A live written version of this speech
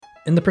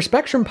In the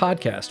Perspectrum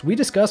podcast, we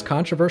discuss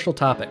controversial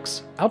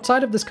topics.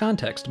 Outside of this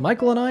context,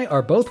 Michael and I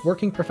are both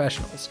working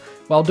professionals.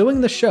 While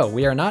doing this show,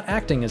 we are not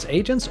acting as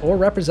agents or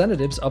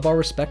representatives of our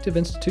respective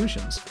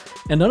institutions,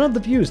 and none of the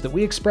views that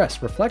we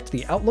express reflect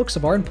the outlooks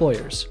of our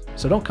employers.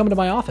 So don't come to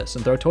my office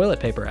and throw toilet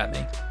paper at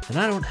me. And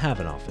I don't have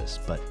an office,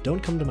 but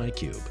don't come to my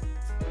cube.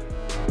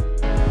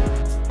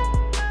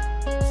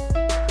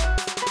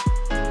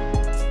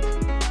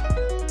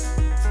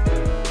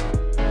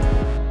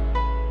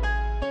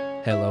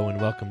 Hello and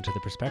welcome to the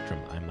Perspectrum.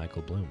 I'm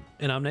Michael Bloom.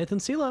 And I'm Nathan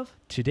Seelove.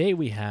 Today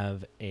we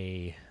have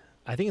I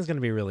think it's going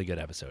to be a really good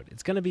episode.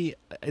 It's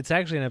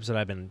actually an episode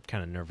I've been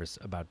kind of nervous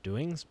about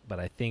doing, but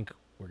I think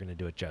we're going to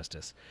do it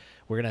justice.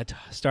 We're going to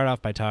start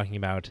off by talking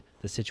about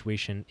the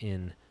situation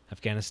in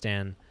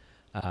Afghanistan.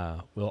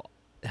 We'll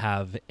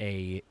have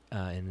an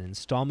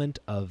installment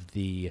of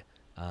the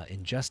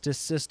injustice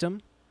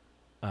system,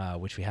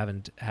 which we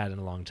haven't had in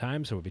a long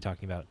time. So we'll be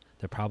talking about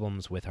the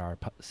problems with our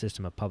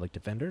system of public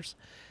defenders.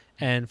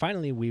 And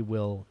finally, we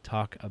will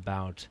talk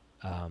about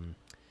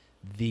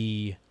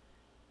the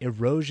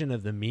erosion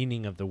of the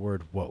meaning of the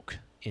word woke,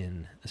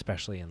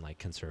 especially in like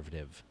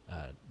conservative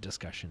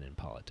discussion in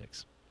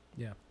politics.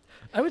 Yeah.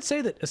 I would say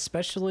that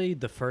especially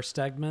the first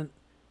segment,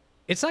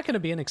 it's not going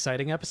to be an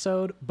exciting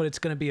episode, but it's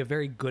going to be a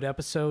very good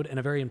episode and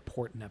a very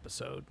important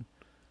episode.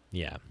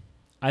 Yeah.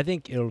 I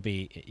think it'll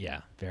be,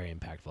 very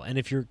impactful. And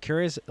if you're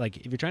curious, like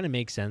if you're trying to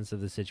make sense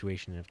of the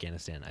situation in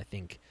Afghanistan, I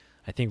think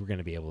we're going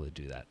to be able to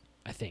do that.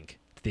 I think.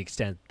 To the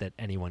extent that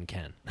anyone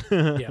can.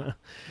 Yeah.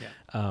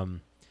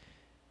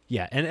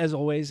 And as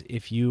always,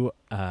 if you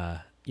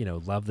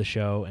love the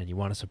show and you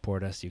want to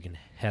support us, you can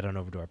head on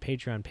over to our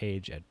Patreon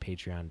page at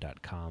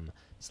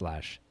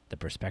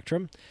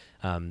patreon.com/theperspectrum.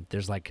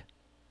 There's like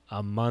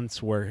a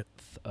month's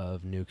worth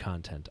of new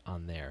content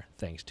on there,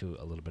 thanks to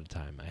a little bit of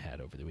time I had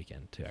over the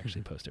weekend to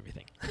actually post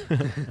everything.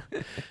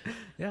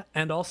 Yeah,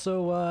 and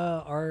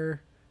also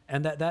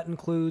that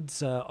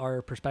includes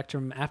our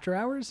Perspectrum After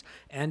Hours,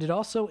 and it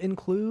also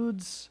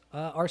includes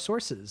our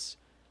sources,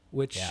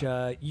 which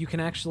you can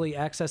actually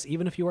access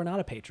even if you are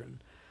not a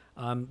patron.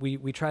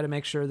 We try to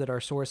make sure that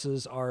our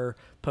sources are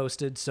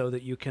posted so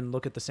that you can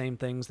look at the same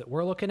things that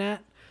we're looking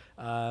at.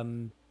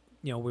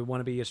 We want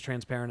to be as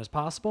transparent as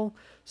possible.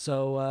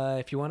 So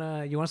if you want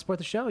to support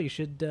the show, you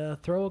should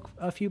throw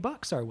a few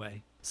bucks our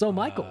way. So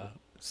Michael,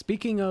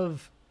 speaking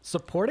of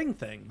supporting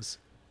things,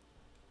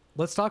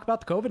 let's talk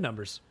about the COVID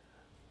numbers.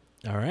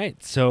 All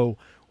right. So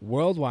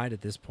worldwide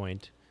at this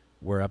point,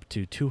 we're up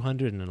to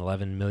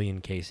 211 million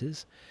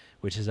cases,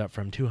 which is up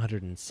from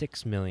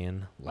 206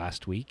 million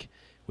last week,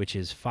 which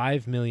is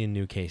 5 million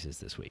new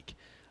cases this week.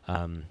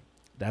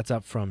 That's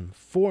up from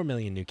 4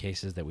 million new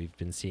cases that we've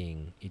been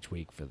seeing each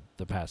week for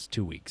the past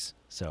 2 weeks.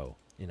 So,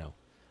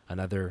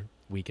 another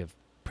week of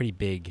pretty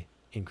big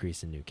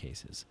increase in new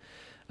cases.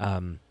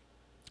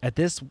 At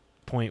this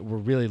point, we're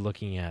really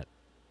looking at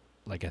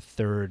like a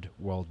third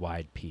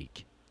worldwide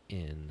peak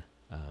in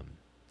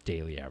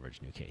daily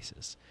average new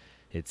cases.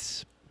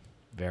 It's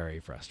very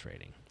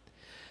frustrating.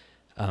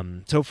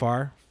 So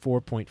far,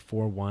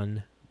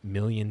 4.41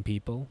 million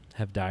people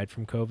have died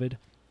from COVID,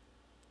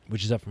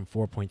 which is up from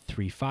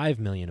 4.35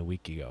 million a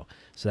week ago.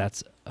 So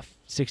that's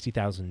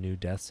 60,000 new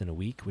deaths in a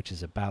week, which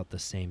is about the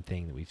same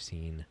thing that we've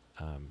seen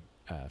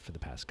for the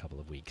past couple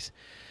of weeks.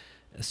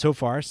 So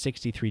far,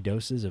 63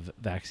 doses of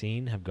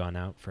vaccine have gone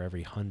out for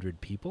every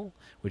 100 people,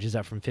 which is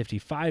up from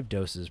 55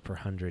 doses per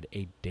 100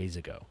 8 days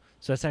ago.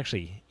 So that's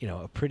actually,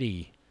 a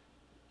pretty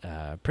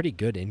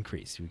good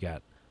increase. We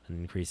got an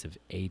increase of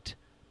 8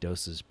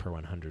 doses per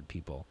 100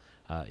 people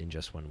in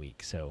just 1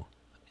 week. So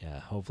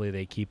hopefully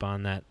they keep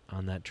on that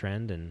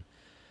trend, and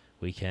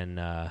we can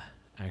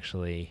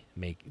actually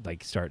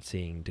start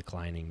seeing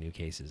declining new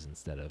cases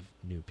instead of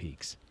new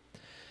peaks.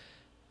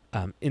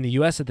 In the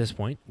U.S. at this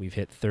point, we've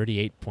hit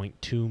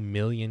 38.2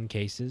 million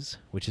cases,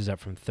 which is up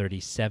from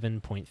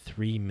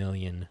 37.3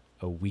 million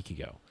a week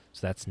ago.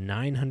 So that's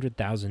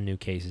 900,000 new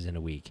cases in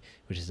a week,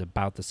 which is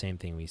about the same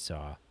thing we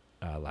saw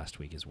last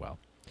week as well.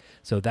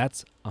 So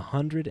that's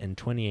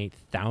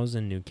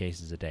 128,000 new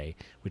cases a day,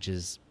 which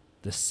is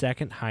the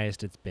second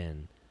highest it's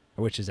been,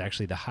 or which is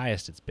actually the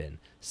highest it's been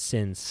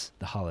since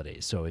the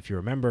holidays. So if you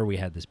remember, we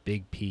had this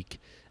big peak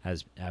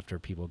after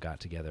people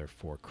got together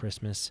for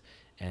Christmas,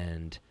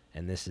 and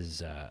this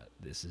is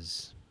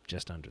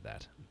just under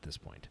that at this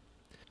point.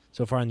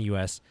 So far in the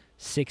U.S.,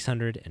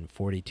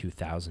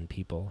 642,000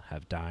 people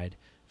have died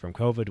from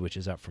COVID, which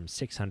is up from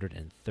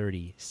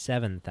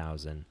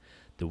 637,000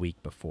 the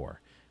week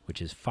before,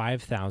 which is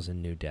 5,000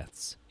 new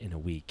deaths in a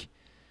week.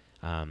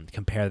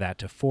 Compare that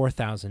to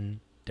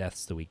 4,000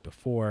 deaths the week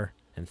before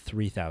and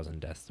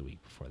 3,000 deaths the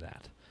week before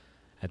that.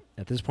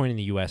 At this point in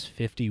the U.S.,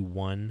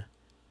 51%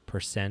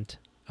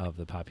 of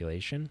the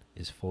population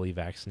is fully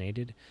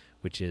vaccinated,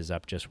 which is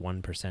up just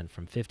 1%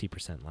 from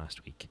 50%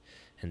 last week.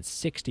 And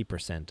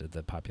 60% of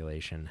the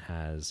population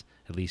has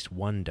at least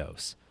one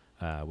dose,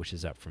 which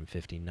is up from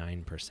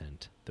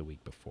 59% the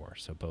week before.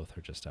 So both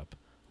are just up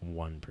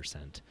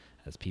 1%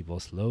 as people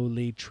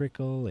slowly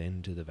trickle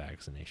into the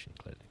vaccination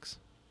clinics.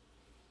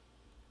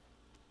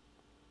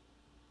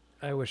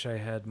 I wish I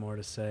had more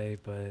to say,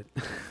 but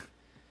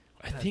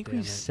I think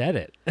we've said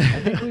it. I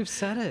think we've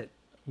said it.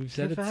 We've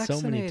said it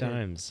so many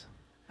times.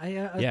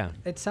 Yeah.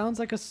 It sounds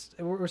like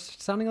we're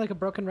sounding like a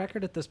broken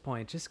record at this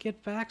point. Just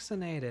get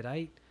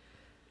vaccinated.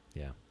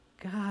 Yeah.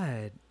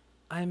 God,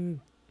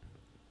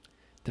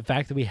 the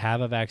fact that we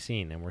have a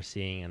vaccine and we're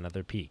seeing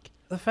another peak.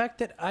 The fact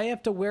that I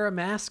have to wear a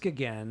mask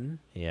again.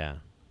 Yeah.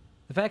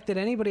 The fact that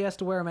anybody has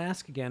to wear a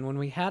mask again when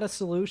we had a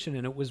solution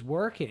and it was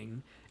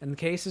working and the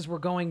cases were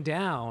going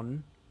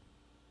down.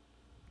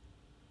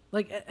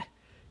 Like,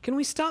 can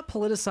we stop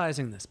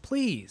politicizing this?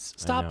 Please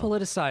stop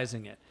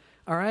politicizing it.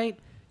 All right?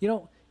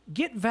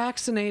 Get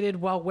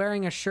vaccinated while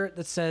wearing a shirt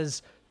that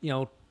says,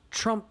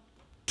 Trump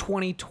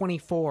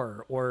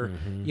 2024 or,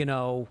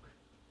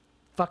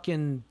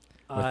 fucking...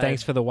 Or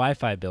thanks for the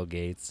Wi-Fi, Bill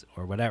Gates,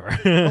 or whatever.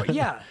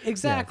 Yeah,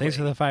 exactly. Thanks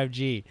for the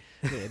 5G.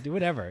 Do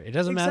whatever. It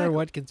doesn't matter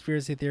what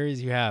conspiracy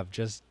theories you have.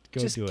 Just do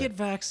it. Just get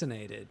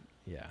vaccinated.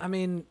 Yeah. I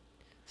mean...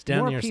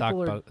 Stand on your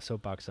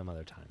soapbox some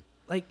other time.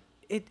 Like,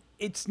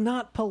 it's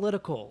not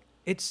political.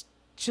 It's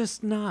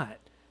just not.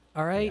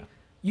 All right? Yeah.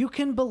 You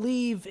can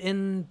believe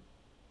in,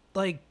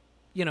 the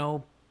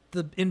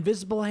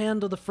invisible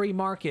hand of the free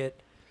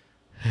market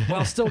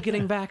while still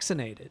getting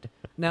vaccinated.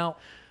 Now,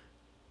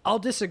 I'll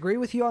disagree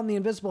with you on the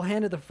invisible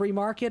hand of the free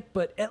market,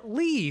 but at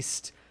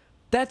least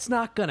that's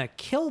not going to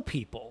kill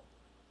people.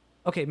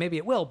 Okay, maybe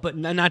it will, but...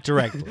 not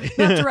directly.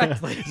 Not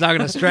directly. It's not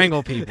going to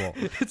strangle people.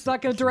 It's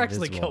not going to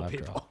directly kill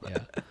people.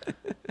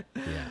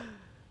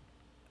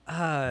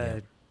 Yeah.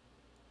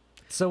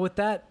 So with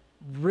that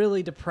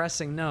really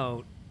depressing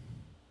note,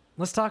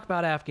 let's talk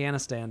about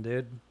Afghanistan,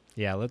 dude.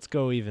 Yeah, let's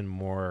go even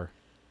more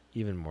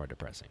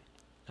depressing.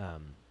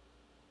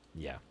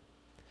 Yeah.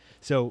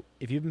 So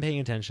if you've been paying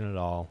attention at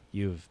all,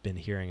 you've been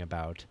hearing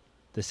about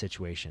the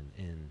situation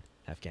in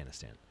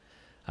Afghanistan.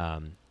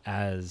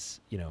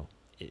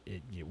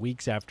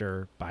 Weeks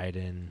after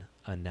Biden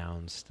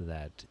announced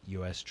that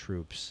U.S.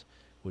 troops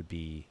would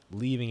be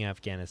leaving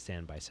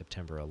Afghanistan by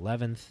September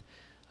 11th,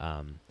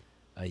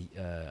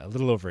 a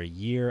little over a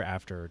year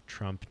after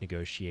Trump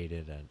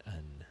negotiated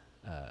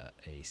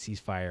a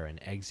ceasefire and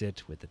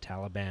exit with the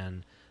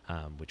Taliban,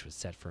 which was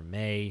set for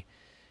May,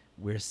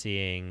 we're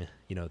seeing,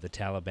 the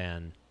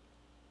Taliban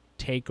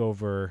take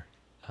over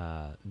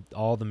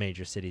all the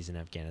major cities in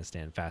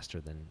Afghanistan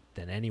faster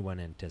than anyone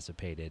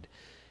anticipated.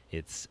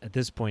 At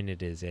this point,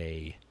 it is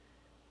a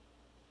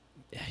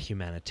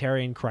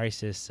humanitarian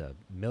crisis, a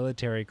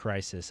military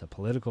crisis, a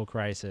political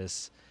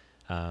crisis,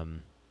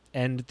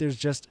 and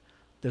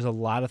there's a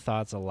lot of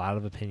thoughts, a lot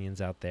of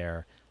opinions out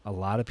there, a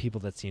lot of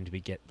people that seem to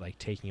be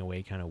taking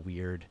away kind of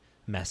weird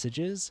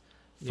messages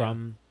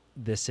from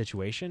this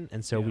situation.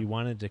 And so we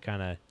wanted to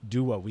kind of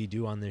do what we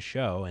do on this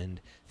show and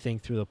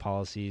think through the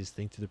policies,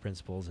 think through the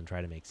principles, and try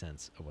to make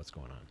sense of what's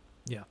going on.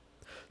 Yeah.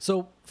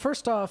 So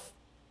first off,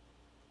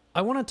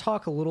 I want to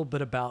talk a little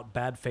bit about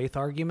bad faith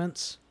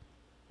arguments,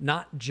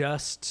 not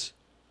just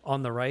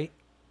on the right,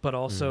 but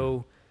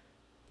also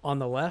on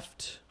the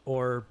left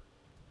or,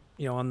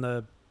 on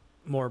the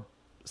more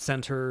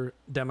center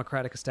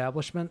Democratic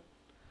establishment.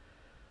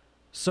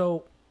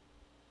 So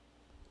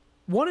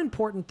one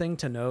important thing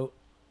to note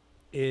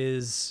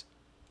is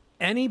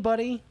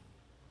anybody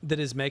that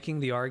is making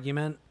the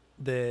argument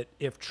that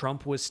if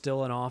Trump was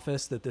still in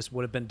office, that this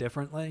would have been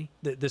differently,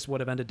 that this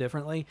would have ended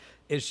differently,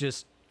 is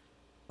just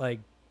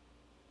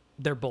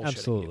they're bullshit.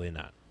 Absolutely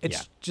not.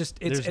 It's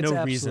there's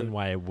no reason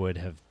why it would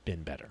have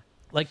been better.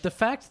 Like the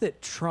fact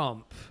that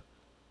Trump,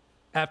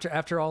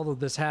 after all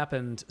of this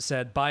happened,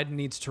 said Biden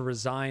needs to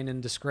resign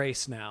in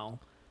disgrace now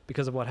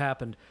because of what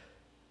happened.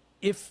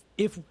 If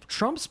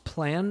Trump's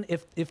plan,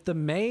 if the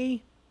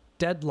May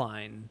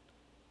deadline,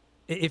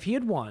 if he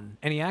had won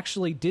and he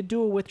actually did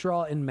do a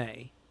withdrawal in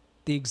May,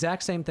 the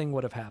exact same thing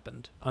would have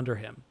happened under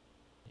him.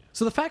 Yeah.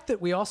 So the fact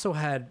that we also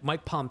had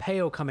Mike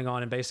Pompeo coming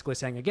on and basically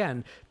saying,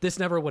 again, this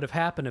never would have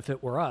happened if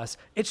it were us,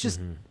 it's just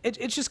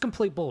it's just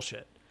complete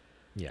bullshit.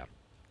 Yeah.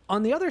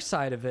 On the other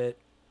side of it,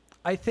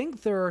 I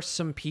think there are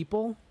some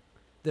people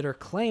that are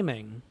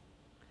claiming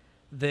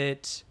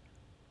that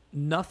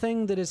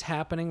nothing that is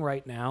happening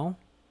right now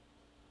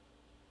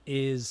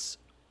is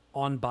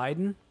on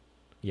Biden.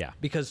 Yeah.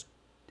 Because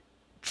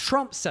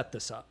Trump set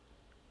this up.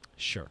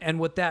 Sure. And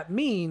what that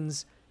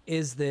means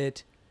is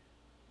that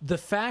the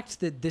fact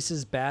that this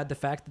is bad, the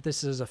fact that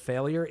this is a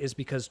failure is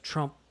because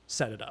Trump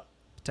set it up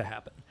to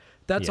happen.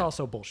 That's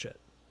also bullshit.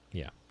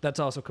 Yeah. That's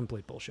also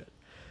complete bullshit.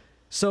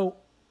 So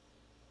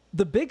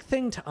the big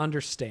thing to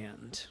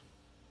understand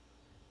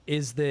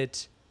is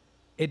that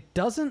it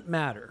doesn't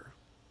matter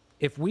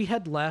if we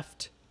had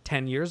left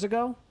 10 years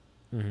ago,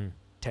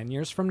 10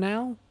 years from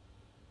now,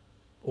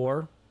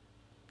 or,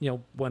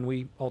 when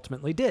we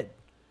ultimately did.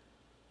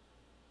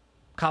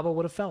 Kabul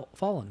would have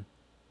fallen.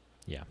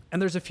 Yeah.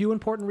 And there's a few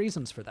important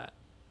reasons for that.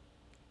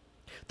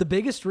 The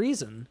biggest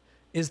reason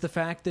is the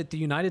fact that the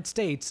United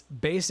States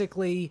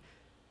basically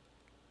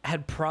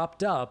had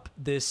propped up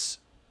this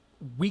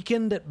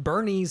weekend at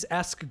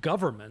Bernie's-esque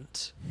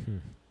government,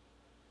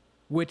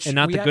 which... And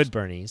not the good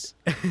Bernies.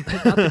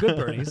 Not the good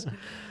Bernies.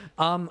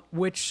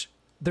 Which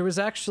there was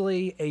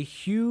actually a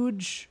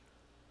huge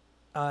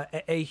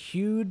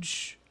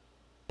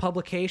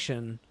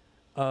publication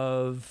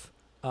of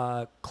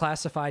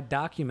classified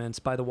documents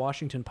by the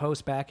Washington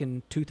Post back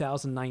in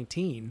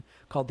 2019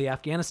 called the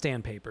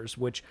Afghanistan Papers,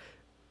 which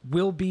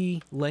will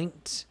be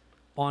linked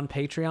on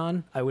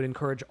Patreon. I would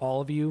encourage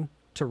all of you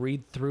to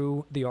read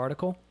through the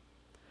article,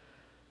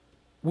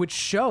 which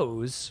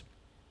shows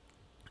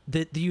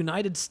that the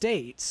United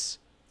States,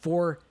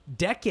 for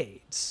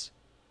decades,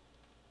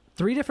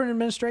 3 different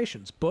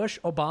administrations, Bush,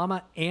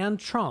 Obama, and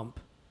Trump,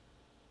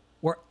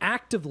 were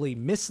actively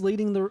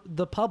misleading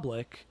the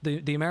public,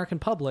 the American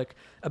public,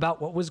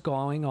 about what was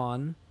going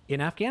on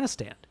in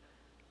Afghanistan.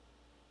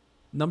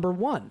 Number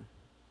one,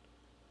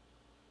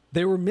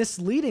 they were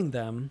misleading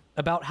them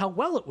about how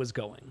well it was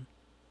going.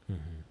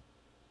 Mm-hmm.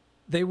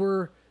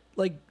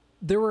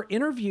 There were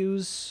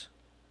interviews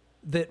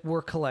that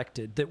were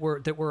collected, that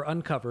were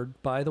uncovered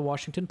by the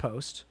Washington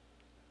Post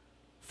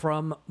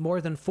from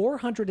more than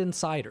 400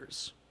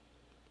 insiders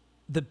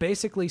that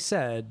basically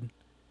said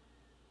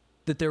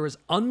that there was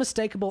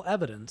unmistakable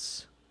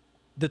evidence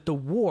that the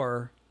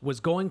war was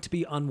going to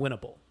be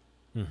unwinnable.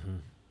 Mm-hmm.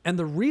 And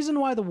the reason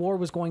why the war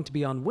was going to be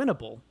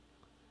unwinnable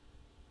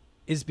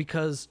is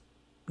because,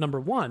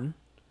 number one,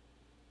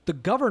 the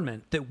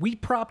government that we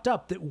propped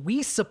up, that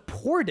we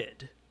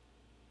supported,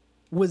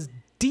 was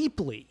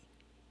deeply,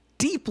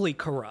 deeply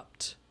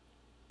corrupt.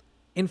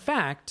 In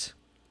fact,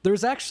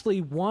 there's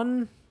actually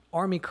one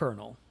Army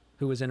colonel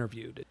who was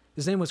interviewed.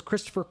 His name was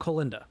Christopher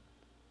Colinda.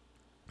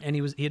 And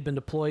he had been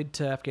deployed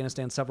to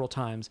Afghanistan several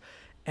times.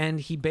 And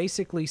he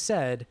basically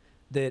said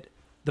that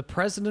the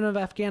president of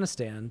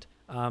Afghanistan,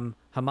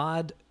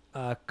 Hamid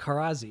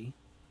Karzai,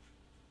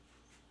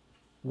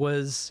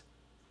 was,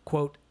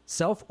 quote,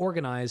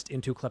 self-organized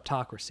into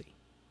kleptocracy,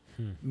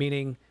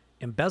 meaning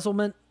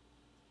embezzlement,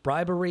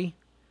 bribery.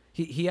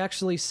 He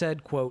actually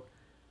said, quote,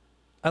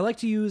 I like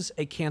to use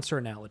a cancer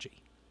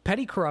analogy.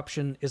 Petty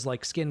corruption is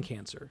like skin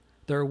cancer.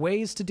 There are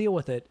ways to deal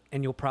with it,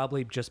 and you'll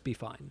probably just be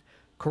fine.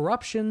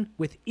 Corruption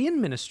within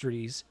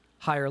ministries,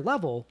 higher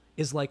level,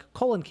 is like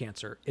colon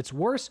cancer. It's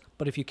worse,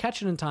 but if you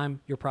catch it in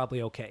time, you're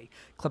probably okay.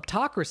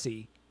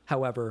 Kleptocracy,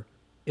 however,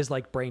 is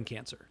like brain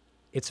cancer.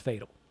 It's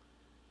fatal.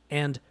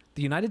 And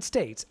the United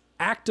States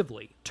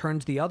actively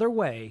turned the other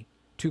way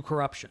to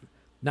corruption,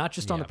 not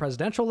just on the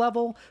presidential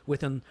level,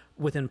 within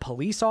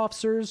police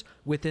officers,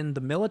 within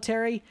the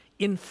military.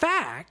 In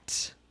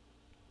fact,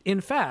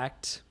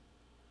 the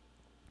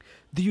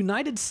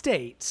United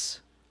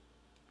States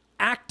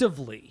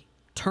actively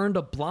turned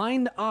a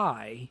blind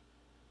eye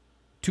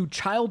to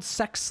child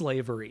sex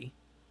slavery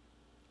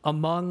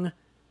among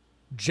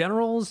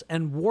generals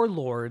and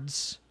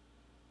warlords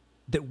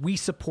that we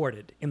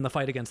supported in the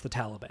fight against the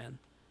Taliban.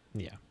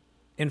 Yeah.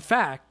 In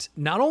fact,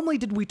 not only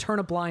did we turn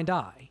a blind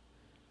eye,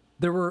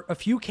 there were a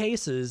few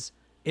cases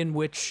in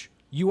which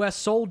U.S.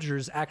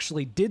 soldiers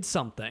actually did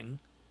something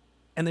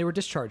and they were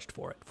discharged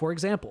for it. For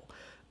example,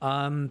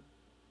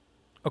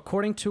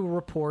 according to a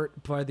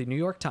report by the New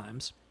York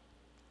Times,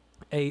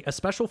 a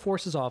special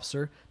forces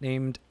officer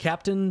named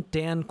Captain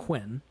Dan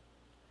Quinn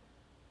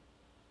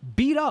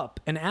beat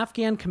up an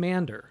Afghan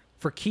commander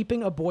for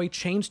keeping a boy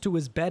chained to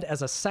his bed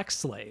as a sex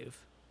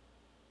slave,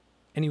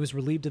 and he was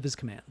relieved of his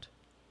command.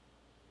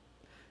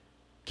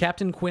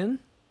 Captain Quinn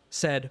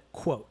said,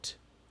 quote,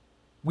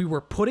 we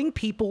were putting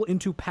people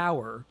into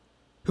power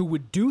who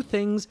would do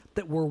things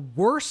that were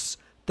worse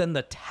than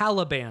the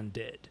Taliban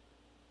did.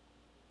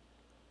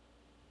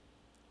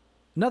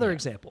 Another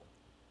example.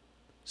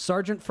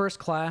 Sergeant First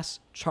Class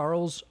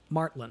Charles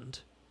Martland,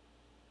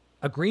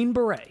 a Green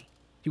Beret.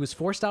 He was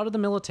forced out of the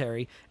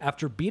military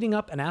after beating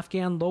up an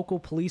Afghan local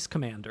police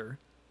commander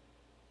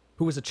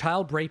who was a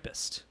child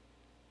rapist.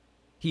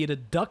 He had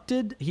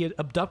abducted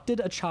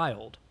a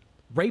child,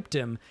 raped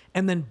him,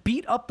 and then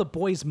beat up the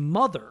boy's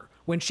mother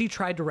when she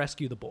tried to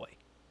rescue the boy.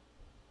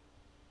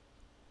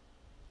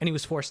 And he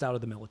was forced out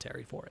of the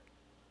military for it.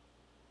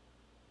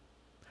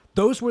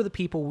 Those were the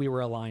people we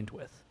were aligned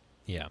with.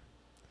 Yeah.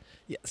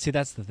 Yeah, see,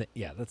 that's the thing.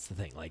 Yeah, that's the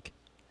thing. Like,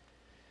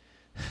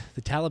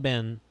 the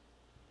Taliban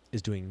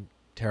is doing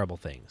terrible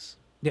things.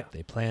 Yeah.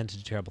 They plan to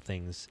do terrible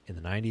things. In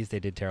the 90s, they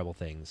did terrible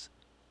things.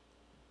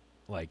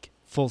 Like,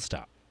 full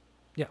stop.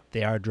 Yeah.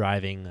 They are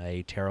driving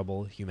a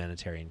terrible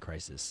humanitarian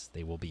crisis.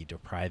 They will be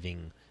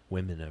depriving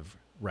women of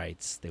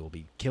rights. They will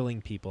be killing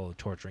people,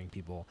 torturing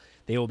people.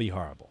 They will be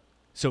horrible.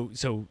 So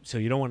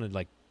you don't want to,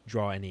 like,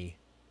 draw any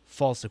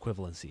false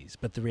equivalencies.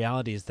 But the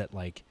reality is that,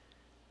 like,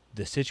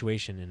 the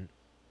situation in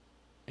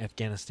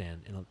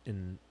Afghanistan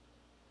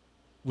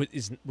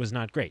was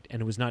not great,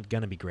 and it was not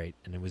going to be great,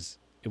 and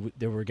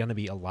there were going to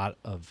be a lot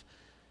of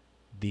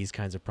these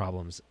kinds of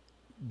problems,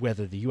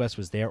 whether the U.S.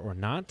 was there or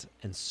not,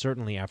 and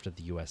certainly after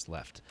the U.S.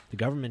 left. The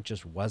government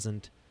just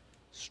wasn't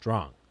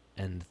strong,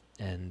 and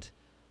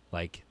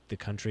like the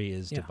country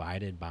is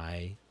divided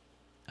by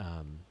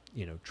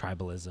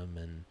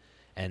tribalism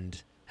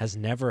and has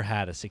never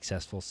had a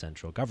successful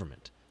central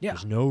government. Yeah.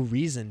 There's no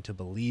reason to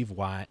believe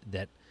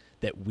that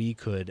we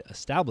could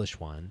establish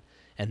one,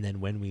 and then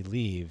when we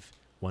leave,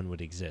 one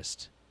would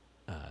exist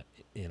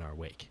in our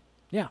wake.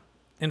 Yeah.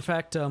 In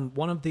fact,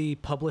 one of the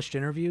published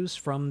interviews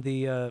from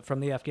the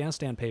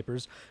Afghanistan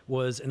papers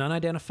was an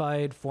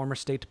unidentified former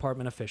State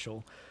Department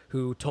official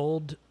who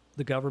told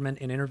the government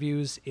in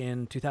interviews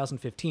in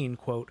 2015,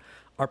 quote,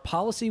 "Our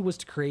policy was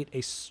to create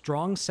a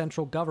strong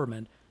central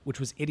government, which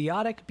was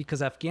idiotic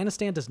because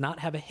Afghanistan does not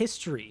have a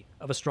history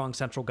of a strong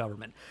central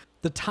government.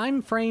 The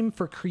time frame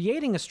for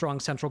creating a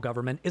strong central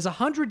government is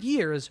 100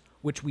 years,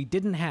 which we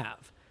didn't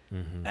have."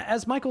 Mm-hmm.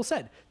 As Michael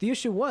said, the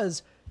issue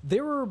was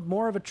they were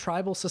more of a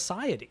tribal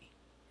society.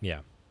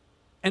 Yeah.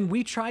 And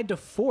we tried to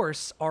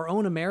force our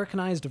own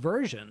Americanized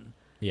version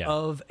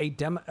of a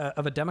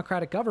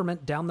democratic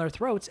government down their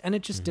throats, and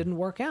it just didn't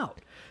work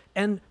out.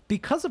 And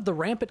because of the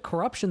rampant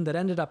corruption that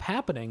ended up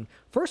happening,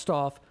 first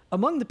off,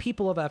 among the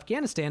people of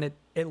Afghanistan,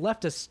 it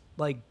left us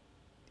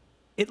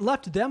it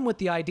left them with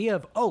the idea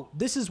of, oh,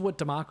 this is what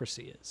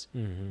democracy is.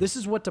 Mm-hmm. This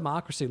is what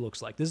democracy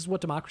looks like. This is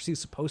what democracy is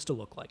supposed to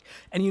look like.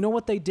 And you know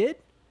what they did?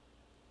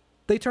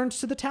 They turned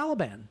to the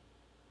Taliban.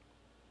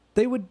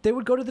 They would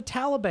go to the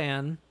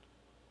Taliban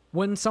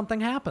when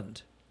something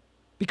happened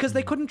because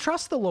they couldn't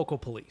trust the local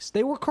police.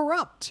 They were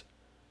corrupt.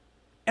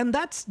 And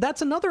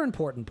that's another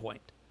important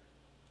point.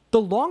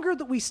 The longer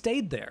that we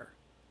stayed there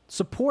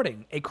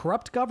supporting a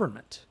corrupt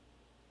government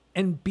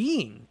and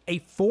being a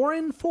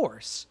foreign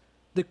force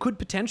that could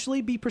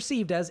potentially be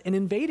perceived as an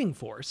invading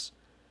force,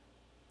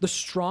 the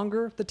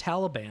stronger the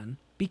Taliban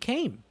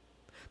became.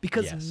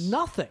 Because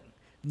nothing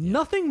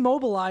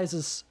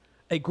mobilizes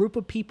a group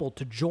of people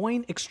to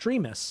join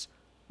extremists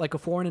like a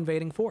foreign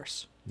invading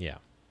force. Yeah.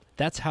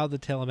 That's how the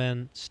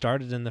Taliban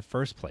started in the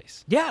first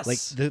place. Yes.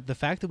 Like the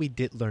fact that we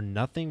did learn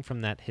nothing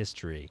from that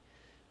history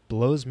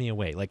blows me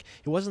away. Like,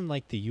 it wasn't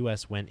like the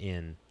U.S. went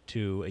in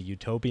to a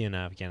utopian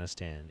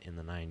Afghanistan in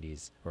the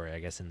 90s, or I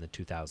guess in the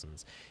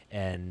 2000s,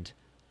 and,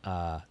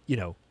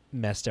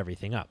 messed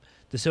everything up.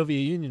 The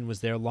Soviet Union was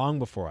there long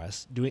before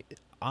us, doing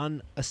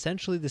on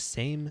essentially the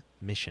same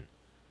mission.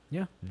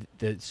 Yeah.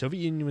 The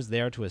Soviet Union was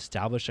there to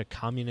establish a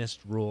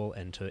communist rule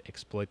and to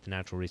exploit the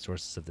natural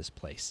resources of this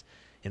place.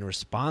 In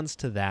response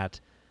to that,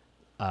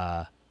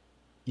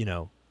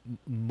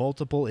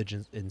 multiple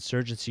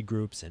insurgency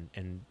groups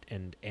and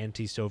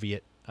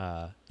anti-Soviet,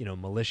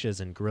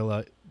 militias and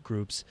guerrilla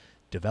groups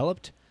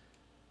developed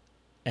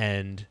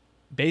and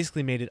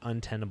basically made it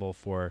untenable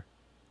for,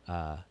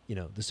 the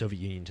Soviet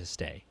Union to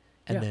stay.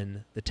 And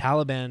then the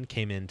Taliban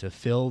came in to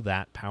fill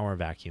that power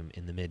vacuum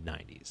in the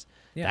mid-90s.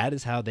 Yeah. That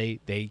is how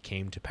they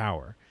came to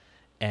power.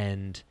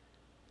 And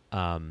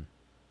it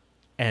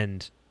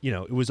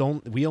was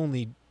we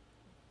only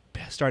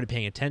started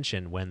paying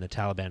attention when the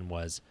Taliban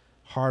was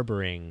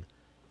harboring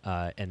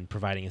and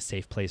providing a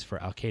safe place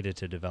for Al-Qaeda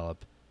to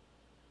develop,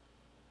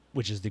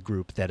 which is the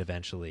group that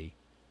eventually,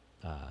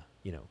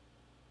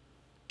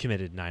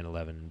 committed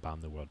 9/11 and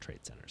bombed the World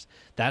Trade Centers.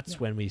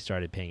 That's when we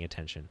started paying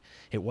attention.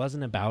 It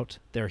wasn't about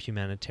their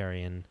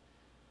humanitarian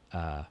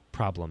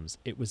problems.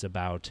 It was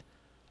about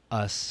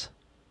us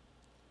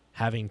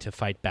having to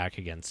fight back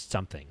against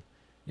something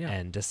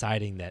and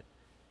deciding that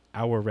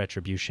our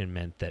retribution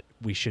meant that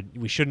we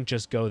shouldn't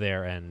just go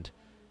there and,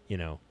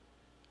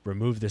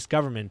 remove this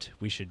government.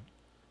 We should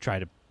try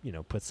to,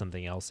 put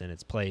something else in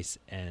its place,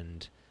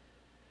 and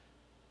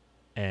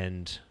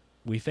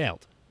we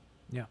failed.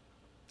 Yeah.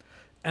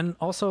 And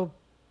also,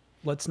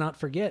 let's not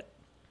forget,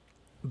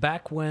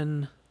 back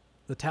when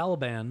the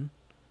Taliban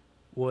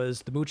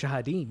was the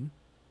Mujahideen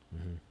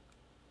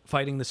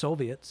fighting the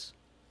Soviets,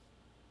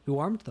 who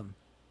armed them?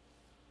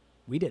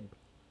 We did.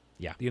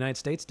 Yeah. The United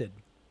States did.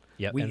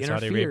 Yep, we and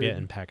Saudi Arabia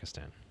and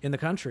Pakistan. In the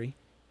country.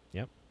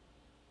 Yep.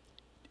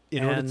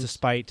 In order to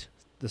spite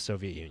the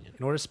Soviet Union.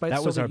 In order to spite the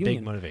Soviet Union. That was our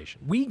big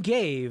motivation. We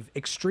gave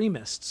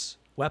extremists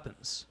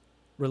weapons,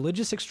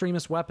 religious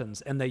extremist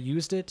weapons, and they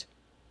used it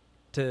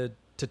to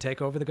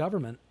take over the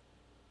government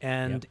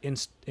and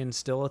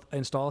install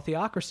a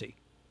theocracy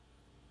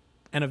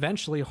and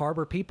eventually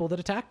harbor people that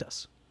attacked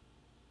us.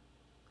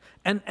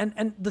 And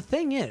the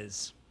thing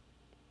is,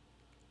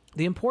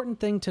 the important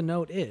thing to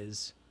note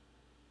is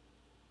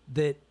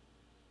that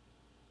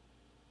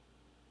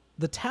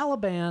the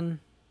Taliban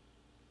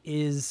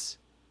is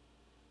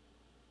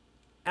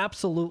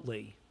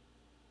absolutely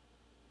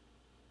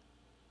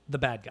the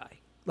bad guy.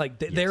 Like,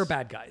 they're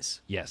bad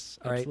guys. Yes,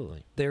 all right?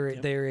 Absolutely.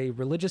 They're a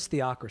religious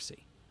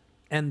theocracy.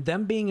 And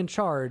them being in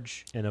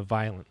charge... And a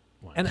violent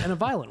one. And a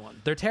violent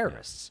one. They're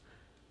terrorists.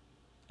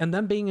 Yeah. And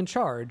them being in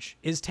charge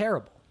is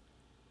terrible.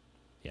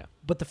 Yeah.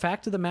 But the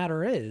fact of the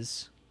matter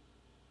is,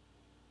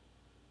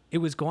 it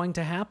was going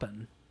to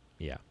happen.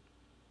 Yeah.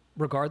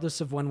 Regardless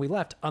of when we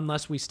left,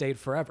 unless we stayed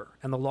forever.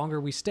 And the longer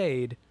we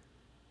stayed,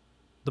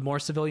 the more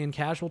civilian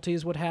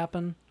casualties would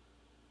happen,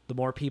 the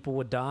more people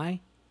would die.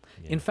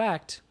 Yeah. In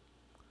fact,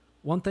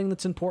 one thing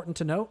that's important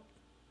to note,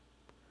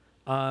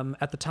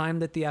 at the time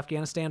that the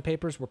Afghanistan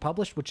papers were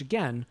published, which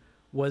again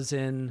was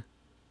in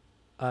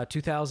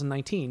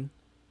 2019,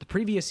 the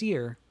previous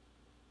year,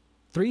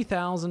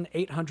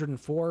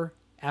 3,804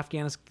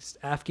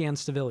 Afghan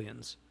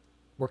civilians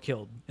were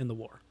killed in the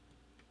war.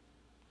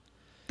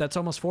 That's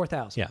almost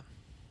 4,000. Yeah.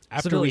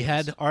 After civilians. We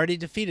had already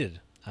defeated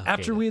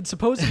after we had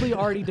supposedly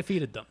already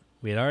defeated them.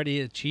 We had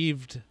already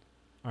achieved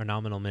our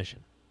nominal mission.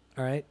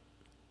 All right.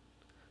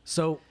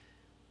 So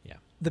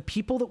the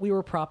people that we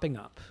were propping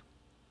up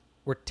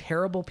were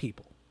terrible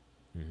people.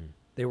 Mm-hmm.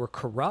 They were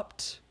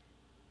corrupt,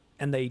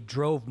 and they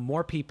drove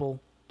more people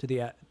to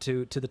the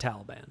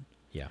Taliban.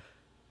 Yeah.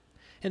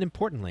 And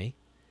importantly,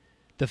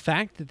 the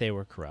fact that they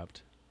were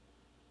corrupt,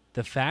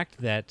 the fact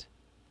that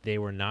they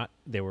were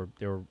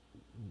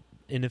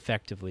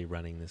ineffectively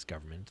running this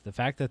government, the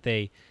fact that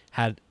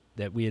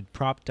we had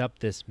propped up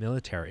this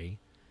military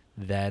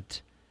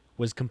that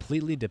was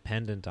completely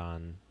dependent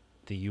on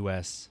the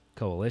U.S.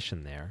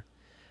 coalition there,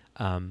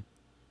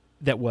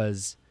 that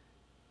was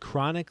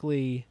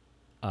chronically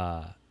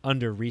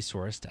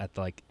under-resourced at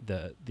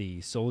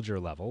the soldier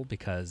level,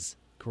 because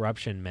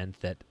corruption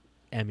meant that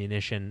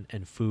ammunition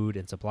and food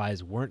and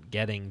supplies weren't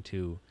getting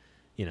to,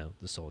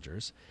 the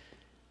soldiers.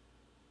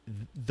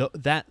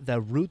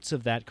 The roots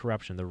of that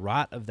corruption, the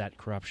rot of that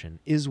corruption,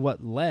 is what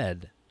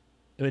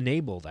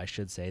enabled, I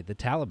should say, the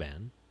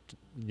Taliban,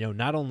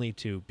 not only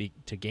to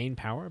gain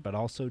power, but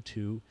also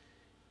to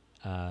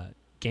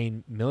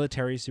gain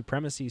military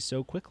supremacy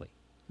so quickly.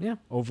 Yeah.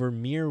 Over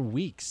mere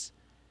weeks,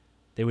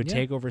 they would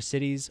take over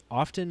cities,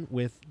 often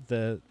with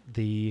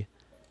the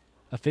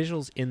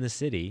officials in the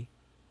city,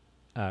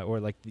 or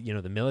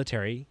the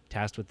military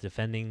tasked with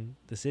defending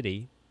the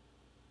city,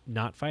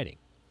 not fighting.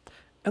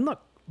 And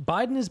look,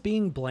 Biden is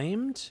being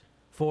blamed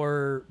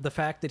for the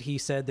fact that he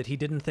said that he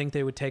didn't think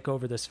they would take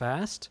over this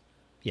fast.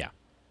 Yeah.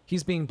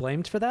 He's being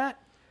blamed for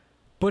that.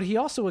 But he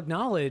also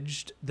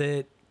acknowledged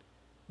that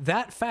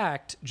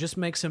fact just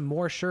makes him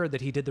more sure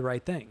that he did the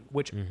right thing,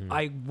 which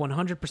I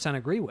 100%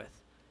 agree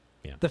with.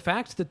 Yeah. The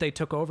fact that they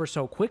took over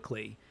so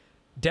quickly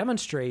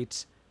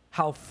demonstrates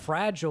how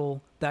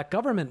fragile that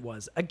government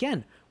was.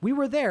 Again, we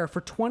were there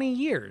for 20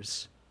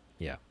 years.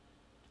 Yeah.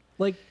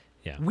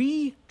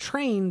 We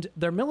trained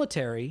their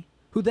military,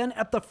 who then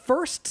at the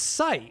first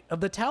sight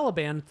of the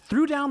Taliban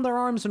threw down their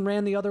arms and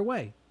ran the other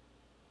way.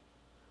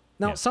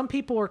 Now, some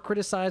people are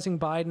criticizing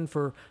Biden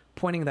for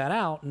pointing that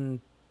out and,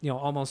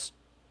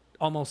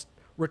 almost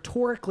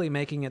rhetorically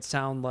making it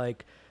sound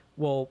like,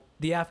 well,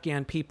 the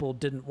Afghan people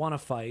didn't want to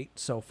fight,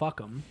 so fuck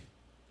them.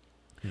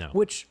 No.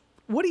 Which,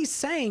 what he's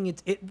saying,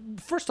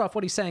 first off,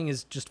 what he's saying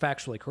is just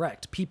factually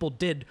correct. People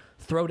did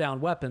throw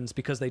down weapons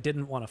because they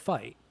didn't want to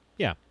fight.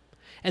 Yeah.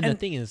 And the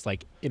thing is,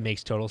 it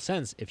makes total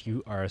sense if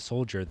you are a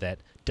soldier that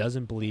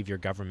doesn't believe your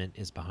government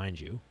is behind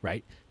you,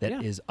 right?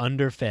 That is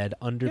underfed,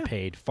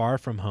 underpaid, far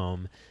from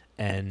home,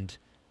 and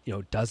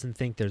doesn't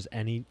think there's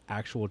any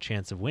actual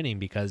chance of winning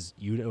because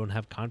you don't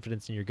have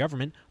confidence in your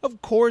government.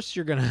 Of course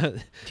you're gonna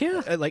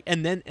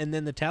and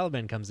then the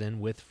Taliban comes in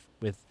with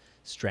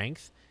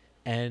strength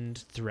and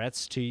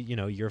threats to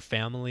your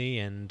family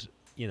and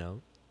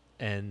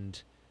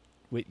and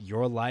with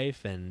your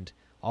life and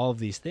all of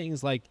these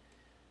things.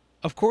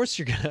 Of course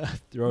you're going to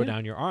throw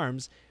down your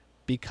arms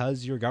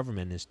because your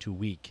government is too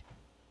weak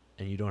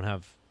and you don't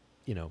have,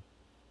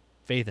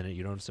 faith in it.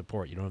 You don't have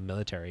support. You don't have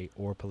military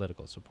or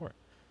political support.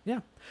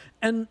 Yeah.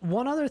 And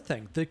one other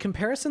thing, the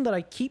comparison that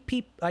I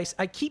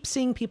keep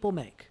seeing people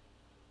make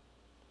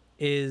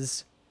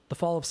is the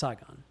fall of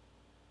Saigon,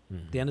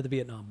 the end of the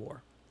Vietnam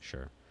War.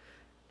 Sure.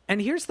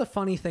 And here's the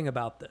funny thing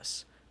about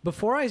this.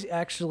 Before I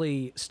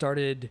actually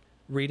started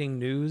reading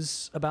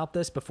news about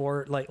this,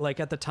 before like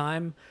at the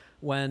time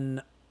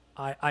when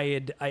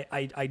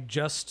I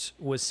just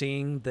was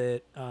seeing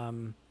that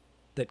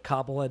that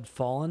Kabul had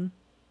fallen.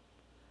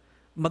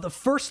 But the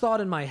first thought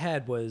in my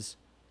head was,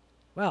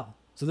 well,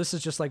 so this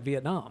is just like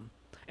Vietnam.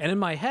 And in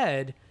my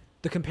head,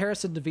 the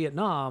comparison to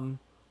Vietnam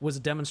was a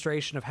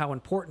demonstration of how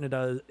important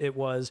it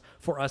was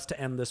for us to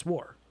end this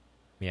war.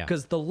 Yeah.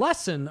 Because the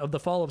lesson of the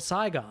fall of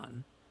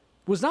Saigon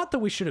was not that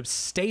we should have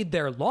stayed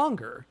there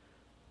longer.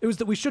 It was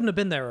that we shouldn't have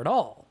been there at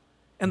all.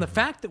 And the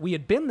fact that we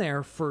had been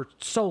there for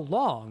so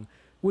long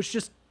was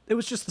just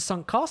the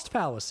sunk cost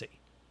fallacy.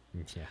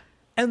 Yeah.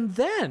 And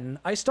then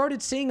I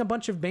started seeing a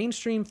bunch of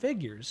mainstream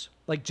figures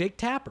like Jake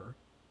Tapper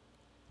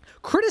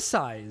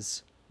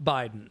criticize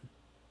Biden,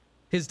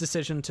 his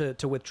decision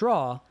to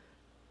withdraw,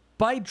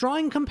 by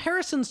drawing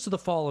comparisons to the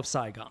fall of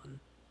Saigon.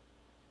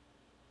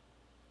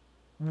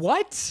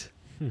 What?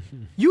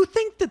 You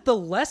think that the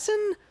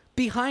lesson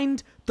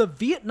behind the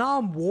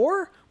Vietnam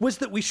War was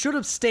that we should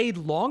have stayed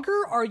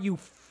longer? Are you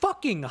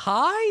fucking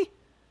high?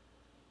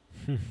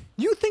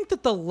 You think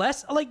that the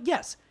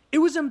yes, it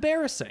was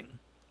embarrassing.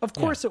 Of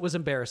course it was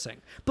embarrassing.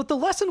 But the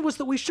lesson was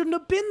that we shouldn't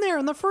have been there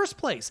in the first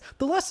place.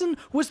 The lesson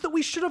was that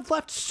we should have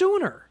left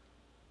sooner.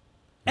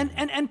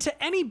 And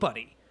to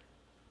anybody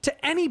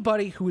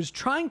who is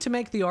trying to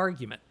make the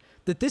argument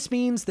that this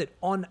means that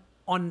on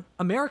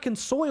American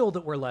soil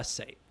that we're less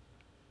safe,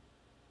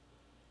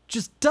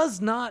 just does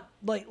not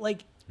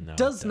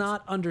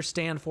not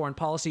understand foreign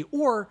policy,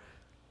 or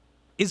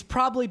is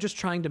probably just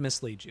trying to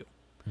mislead you.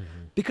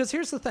 Because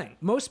here's the thing.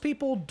 Most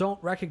people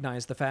don't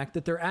recognize the fact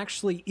that there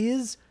actually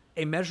is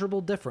a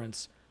measurable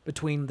difference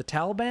between the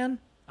Taliban,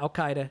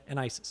 Al-Qaeda, and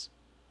ISIS.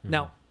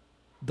 Now,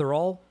 they're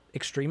all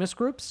extremist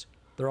groups.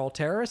 They're all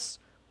terrorists.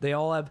 They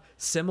all have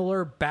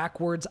similar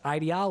backwards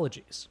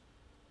ideologies.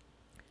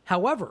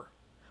 However,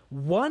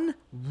 one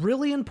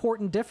really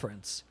important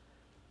difference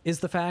is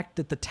the fact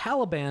that the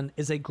Taliban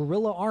is a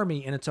guerrilla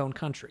army in its own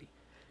country.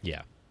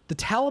 Yeah. The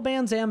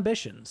Taliban's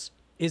ambitions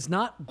is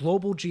not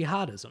global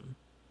jihadism.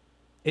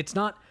 It's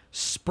not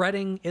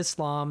spreading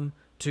Islam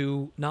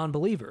to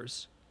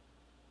non-believers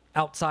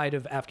outside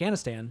of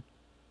Afghanistan.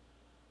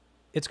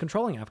 It's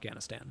controlling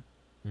Afghanistan.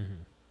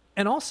 Mm-hmm.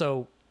 And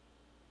also,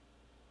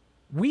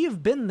 we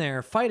have been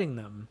there fighting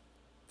them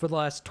for the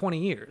last 20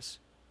 years.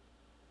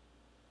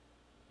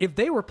 If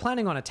they were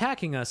planning on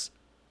attacking us,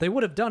 they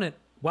would have done it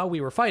while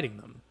we were fighting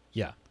them.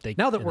 Yeah.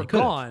 Now that we're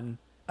gone,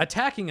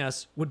 attacking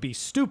us would be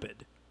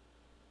stupid.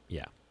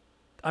 Yeah.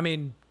 I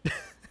mean,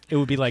 it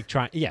would be like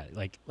trying. Yeah.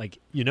 Like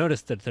you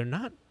notice that they're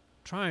not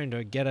trying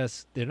to get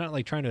us. They're not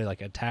like trying to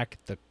like attack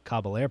the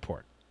Kabul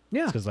airport.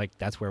 Yeah. Because like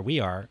that's where we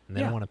are, and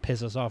they don't want to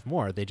piss us off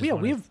more. They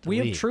just we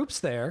have troops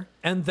there,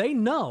 and they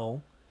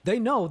know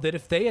that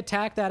if they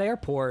attack that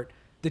airport,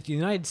 that the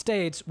United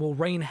States will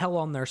rain hell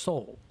on their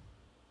soul.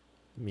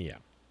 Yeah.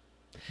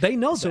 They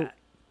know that.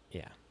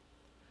 Yeah.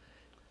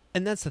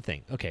 And that's the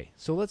thing. Okay,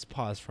 so let's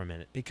pause for a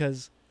minute,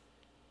 because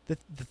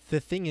the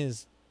thing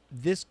is,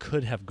 this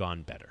could have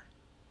gone better.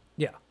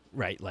 Yeah.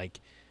 Right? Like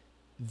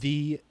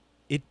there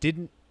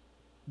didn't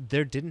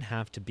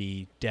have to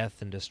be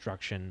death and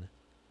destruction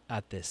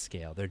at this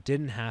scale. There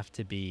didn't have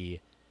to be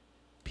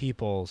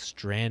people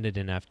stranded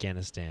in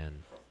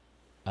Afghanistan,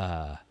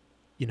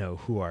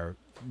 who are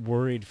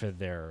worried for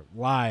their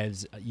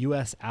lives,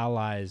 U.S.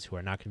 allies who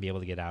are not going to be able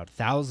to get out,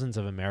 thousands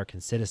of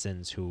American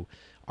citizens who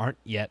aren't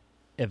yet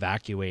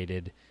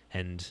evacuated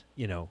and,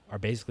 are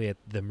basically at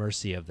the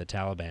mercy of the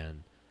Taliban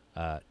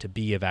to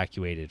be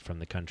evacuated from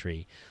the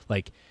country.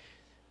 Like,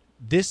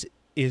 this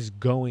is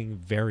going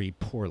very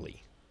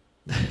poorly.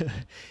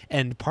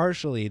 And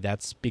partially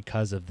that's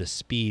because of the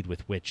speed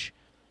with which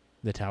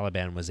the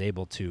Taliban was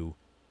able to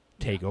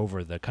take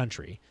over the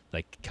country.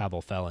 Like,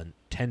 Kabul fell in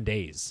 10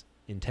 days.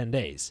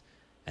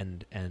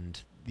 And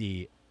the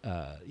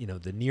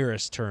the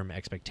nearest term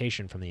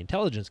expectation from the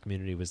intelligence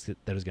community was that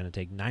it was going to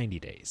take 90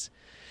 days.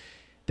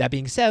 That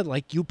being said,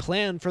 like, you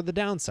plan for the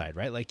downside,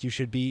 right? Like, you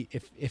should be,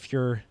 if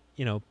you're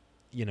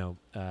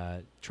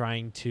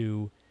trying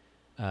to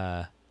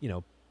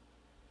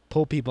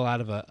pull people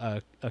out of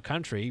a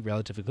country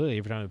relatively quickly.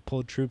 If you're trying to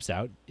pull troops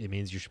out, it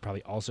means you should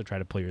probably also try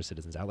to pull your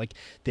citizens out. Like,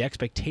 the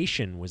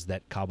expectation was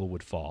that Kabul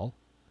would fall,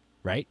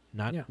 right?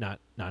 Not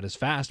as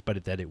fast,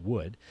 but that it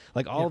would.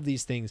 Like, all of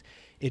these things,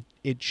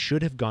 it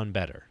should have gone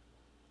better.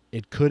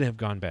 It could have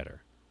gone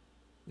better.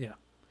 Yeah.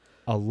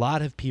 A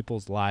lot of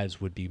people's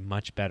lives would be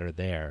much better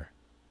there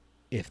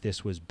if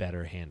this was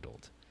better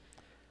handled.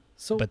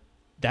 But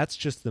that's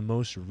just the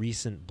most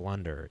recent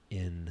blunder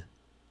in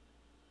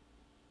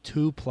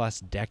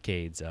 2+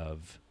 decades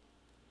of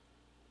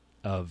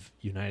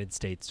United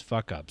States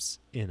fuck-ups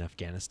in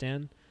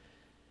Afghanistan.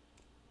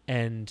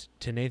 And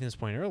to Nathan's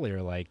point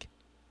earlier, like,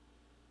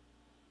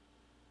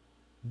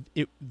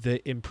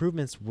 the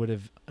improvements would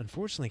have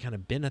unfortunately kind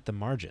of been at the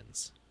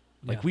margins.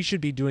 Like, we should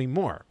be doing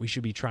more. We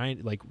should be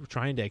trying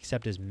to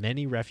accept as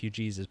many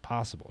refugees as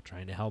possible,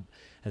 trying to help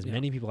as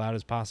many people out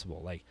as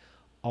possible, like,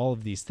 all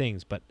of these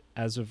things. But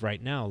as of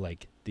right now,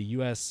 like, the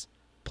U.S.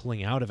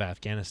 pulling out of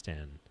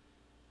Afghanistan,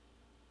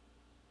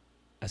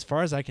 as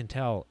far as I can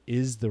tell,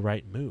 is the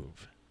right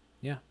move.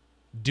 Yeah.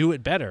 Do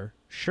it better,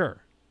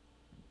 sure.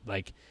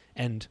 Like,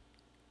 and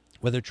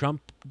whether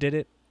Trump did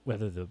it,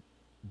 whether the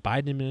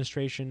Biden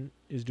administration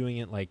is doing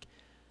it, like,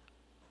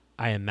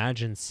 I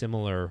imagine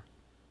similar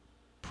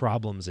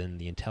problems in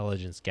the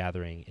intelligence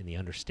gathering, in the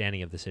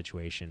understanding of the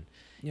situation,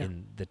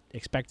 in the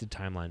expected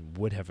timeline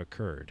would have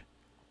occurred.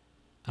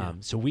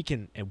 So we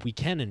can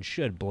and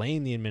should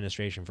blame the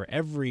administration for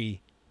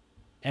every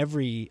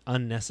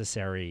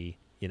unnecessary,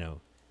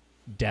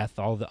 death,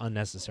 all the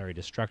unnecessary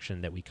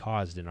destruction that we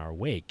caused in our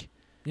wake.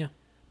 Yeah.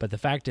 But the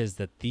fact is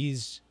that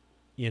these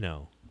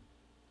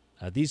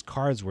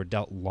cards were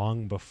dealt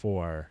long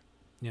before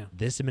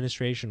this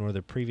administration or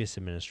the previous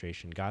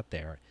administration got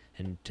there.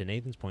 And to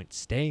Nathan's point,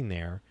 staying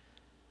there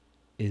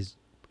is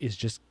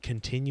just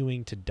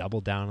continuing to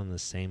double down on the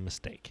same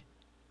mistake.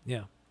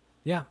 Yeah.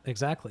 Yeah,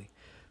 exactly.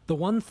 The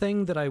one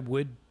thing that I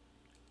would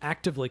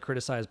actively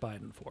criticize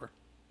Biden for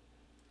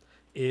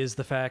is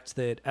the fact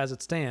that, as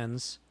it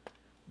stands,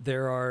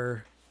 there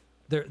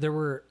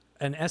were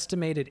an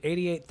estimated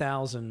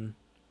 88,000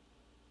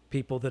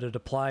 people that had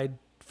applied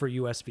for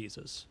U.S.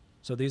 visas.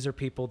 So these are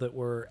people that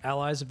were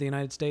allies of the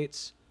United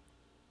States,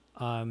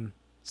 in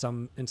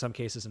some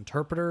cases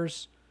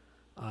interpreters,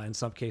 in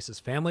some cases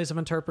families of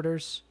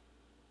interpreters,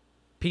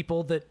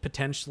 people that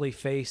potentially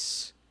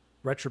face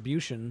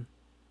retribution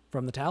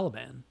from the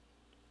Taliban.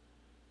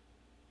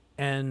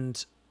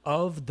 And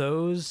of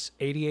those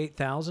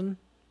 88,000,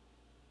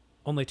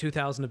 only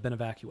 2,000 have been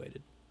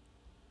evacuated.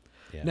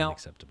 Yeah, now,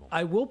 unacceptable.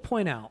 I will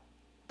point out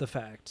the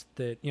fact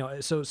that,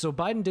 so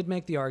Biden did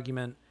make the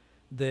argument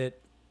that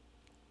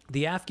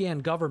the Afghan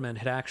government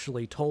had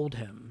actually told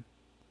him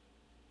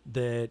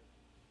that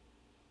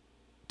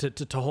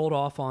to hold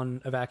off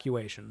on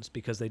evacuations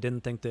because they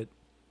didn't think that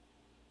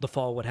the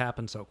fall would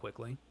happen so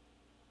quickly.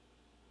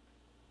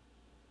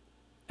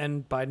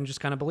 And Biden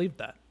just kind of believed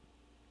that.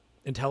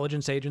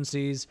 Intelligence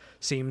agencies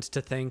seemed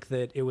to think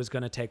that it was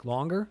going to take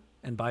longer,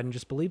 and Biden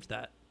just believed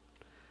that.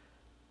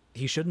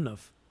 He shouldn't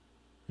have.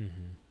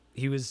 Mm-hmm.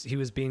 He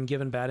was being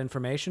given bad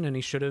information, and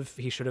he should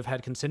have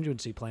had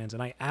contingency plans.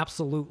 And I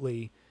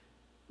absolutely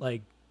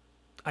think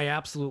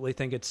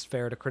it's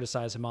fair to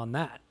criticize him on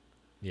that.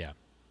 Yeah.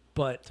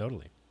 But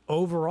totally.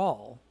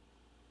 Overall,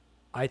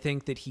 I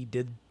think that he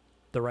did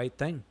the right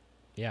thing.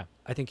 Yeah.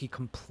 I think he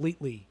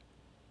completely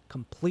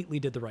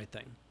did the right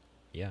thing.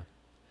 Yeah.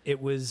 It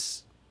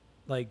was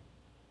like,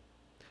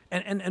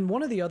 and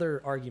one of the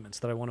other arguments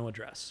that I want to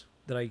address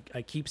that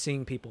I keep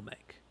seeing people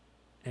make,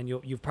 and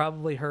you've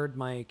probably heard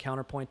my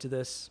counterpoint to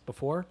this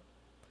before,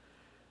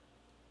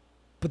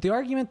 but the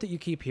argument that you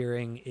keep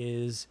hearing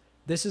is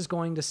this is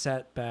going to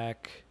set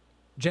back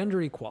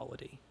gender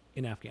equality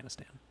in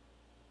Afghanistan.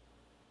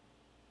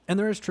 And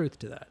there is truth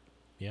to that.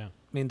 Yeah.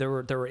 I mean, there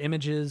were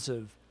images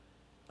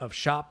of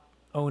shop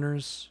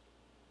owners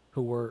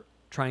who were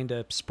trying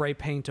to spray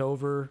paint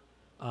over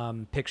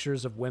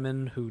pictures of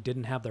women who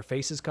didn't have their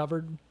faces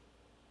covered.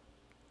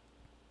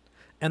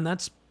 And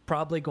that's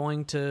probably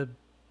going to...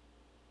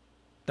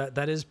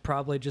 That is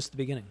probably just the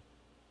beginning.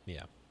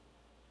 Yeah.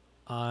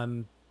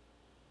 And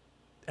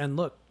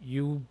look,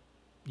 you'd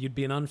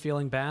be an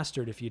unfeeling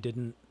bastard if you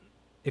didn't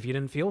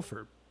feel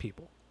for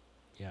people.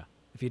 Yeah.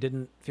 If you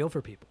didn't feel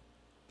for people.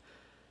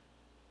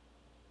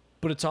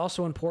 But it's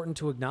also important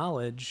to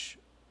acknowledge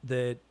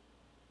that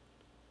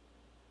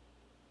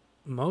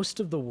most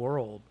of the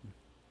world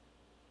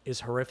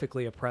is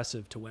horrifically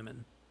oppressive to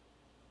women.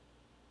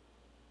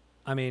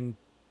 I mean,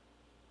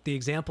 the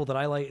example that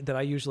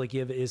I usually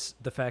give is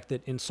the fact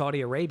that in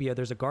Saudi Arabia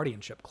there's a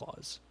guardianship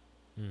clause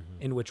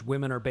in which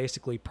women are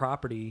basically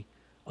property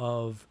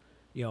of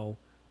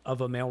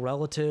a male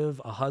relative,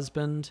 a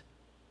husband.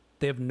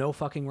 They have no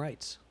fucking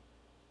rights.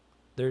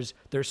 There's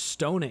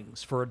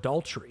stonings for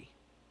adultery.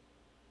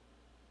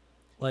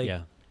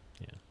 Yeah.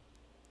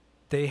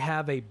 They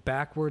have a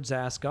backwards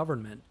ass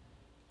government.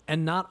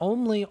 And not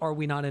only are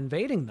we not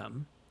invading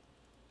them,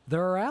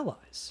 they're our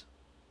allies.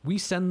 We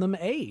send them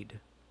aid.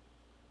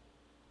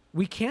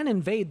 We can't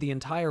invade the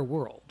entire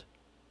world.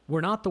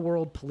 We're not the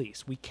world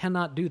police. We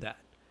cannot do that.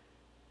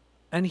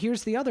 And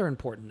here's the other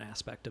important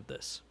aspect of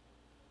this.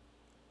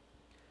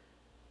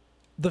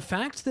 The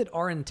fact that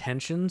our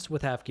intentions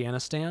with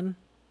Afghanistan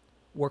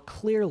were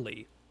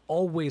clearly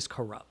always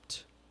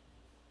corrupt.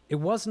 It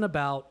wasn't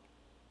about,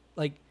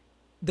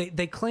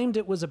 they claimed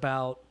it was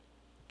about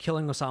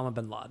killing Osama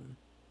bin Laden.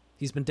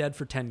 He's been dead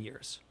for 10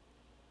 years.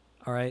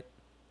 All right?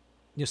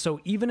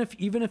 So even if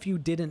you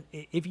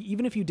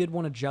did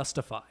want to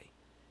justify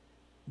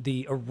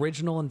the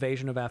original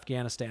invasion of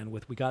Afghanistan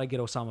with we got to get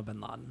Osama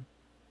bin Laden,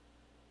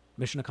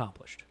 mission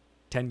accomplished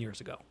 10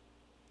 years ago.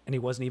 And he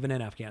wasn't even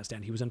in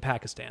Afghanistan. He was in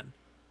Pakistan.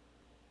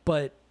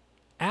 But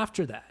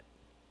after that,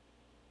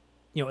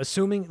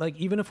 assuming,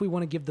 even if we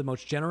want to give the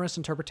most generous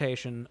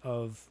interpretation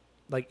of,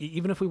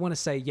 even if we want to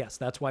say, yes,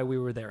 that's why we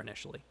were there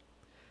initially.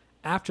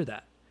 After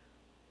that,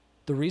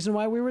 the reason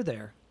why we were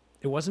there,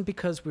 it wasn't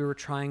because we were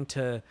trying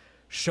to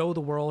show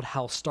the world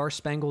how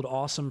star-spangled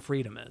awesome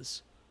freedom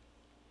is.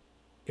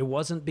 It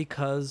wasn't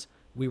because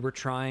we were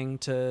trying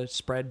to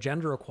spread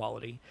gender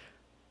equality.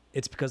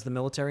 It's because the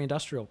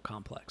military-industrial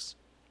complex.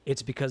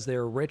 It's because they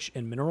were rich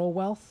in mineral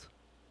wealth.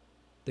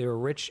 They were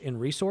rich in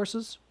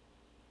resources.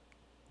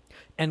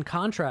 And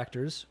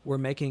contractors were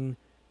making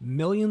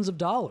millions of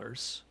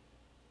dollars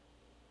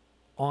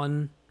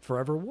on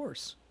forever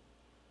wars.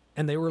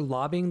 And they were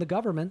lobbying the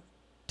government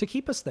to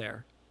keep us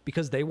there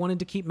because they wanted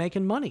to keep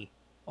making money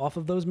off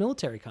of those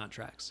military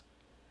contracts.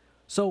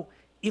 So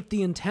if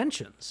the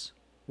intentions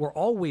were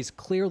always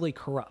clearly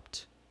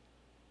corrupt,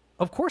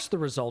 of course the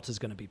result is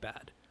going to be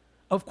bad.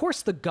 Of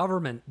course the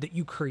government that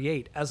you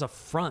create as a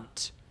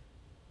front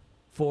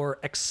for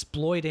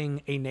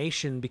exploiting a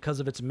nation because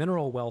of its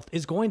mineral wealth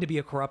is going to be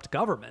a corrupt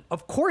government.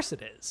 Of course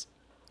it is.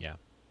 Yeah.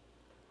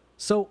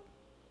 So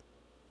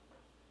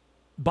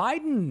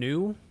Biden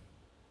knew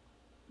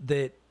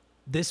that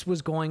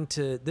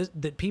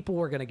that people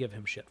were going to give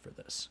him shit for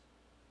this.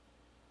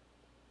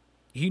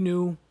 He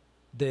knew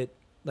that,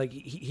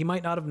 he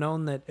might not have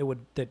known that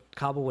that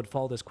Kabul would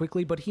fall this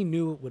quickly, but he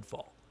knew it would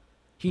fall.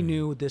 He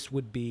knew this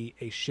would be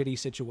a shitty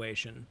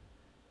situation.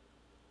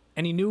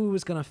 And he knew it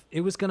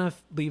was gonna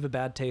leave a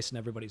bad taste in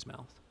everybody's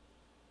mouth.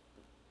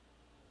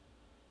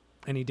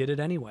 And he did it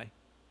anyway.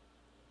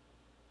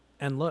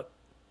 And look,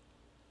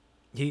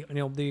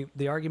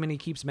 the argument he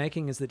keeps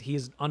making is that he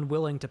is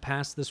unwilling to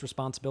pass this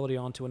responsibility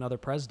on to another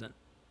president.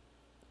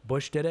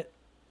 Bush did it.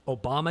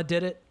 Obama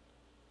did it.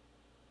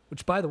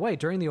 Which, by the way,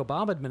 during the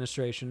Obama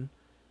administration,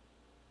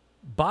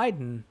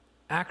 Biden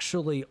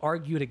actually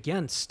argued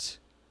against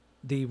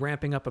the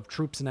ramping up of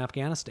troops in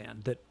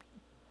Afghanistan that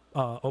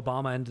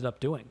Obama ended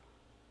up doing.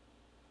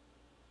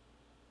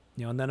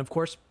 And then, of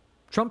course,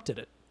 Trump did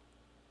it.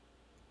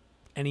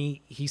 And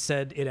he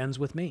said, it ends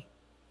with me.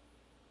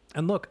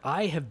 And look,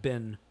 I have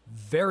been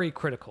very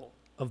critical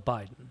of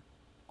Biden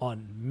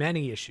on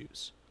many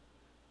issues.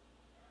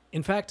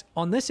 In fact,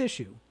 on this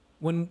issue,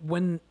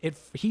 when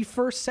he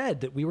first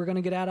said that we were going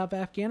to get out of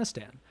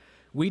Afghanistan,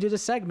 we did a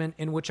segment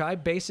in which I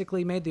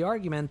basically made the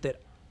argument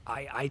that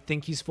I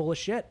think he's full of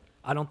shit.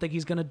 I don't think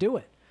he's going to do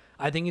it.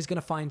 I think he's going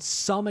to find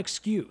some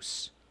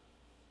excuse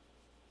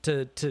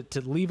to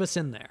leave us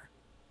in there.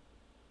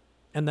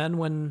 And then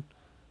when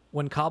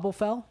Kabul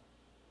fell,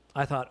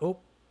 I thought, oh,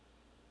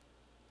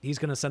 he's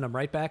going to send him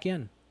right back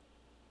in.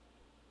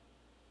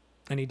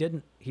 And he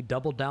didn't. He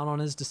doubled down on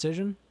his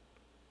decision.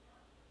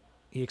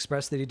 He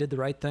expressed that he did the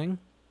right thing.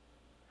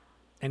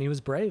 And he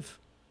was brave.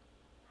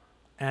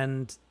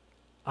 And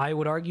I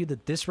would argue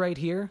that this right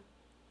here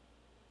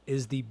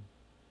is the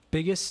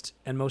biggest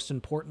and most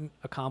important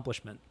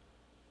accomplishment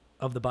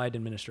of the Biden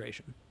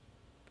administration.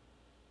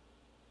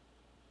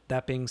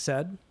 That being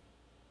said,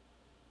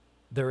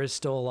 there is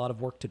still a lot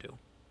of work to do.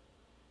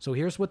 So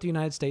here's what the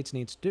United States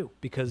needs to do.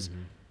 Because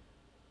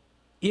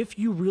if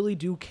you really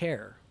do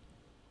care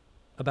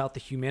about the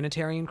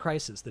humanitarian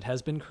crisis that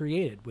has been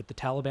created with the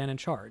Taliban in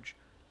charge,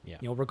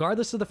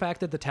 regardless of the fact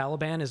that the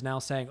Taliban is now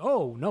saying,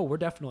 oh, no, we're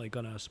definitely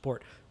going to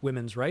support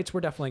women's rights.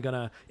 We're definitely going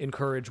to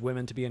encourage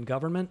women to be in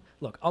government.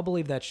 Look, I'll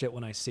believe that shit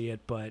when I see it,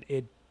 but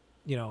it,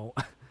 if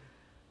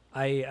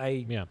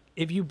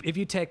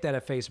you take that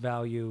at face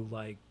value,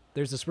 like,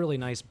 there's this really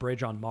nice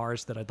bridge on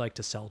Mars that I'd like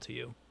to sell to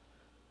you.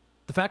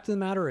 The fact of the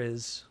matter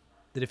is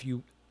that if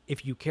you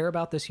care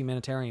about this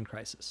humanitarian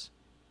crisis,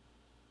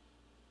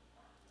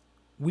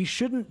 we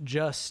shouldn't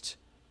just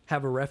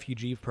have a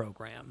refugee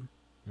program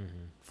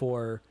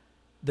for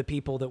the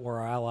people that were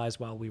our allies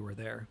while we were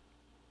there.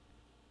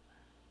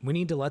 We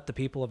need to let the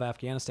people of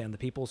Afghanistan, the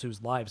peoples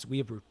whose lives we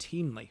have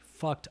routinely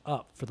fucked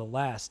up for the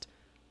last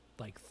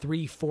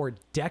 3-4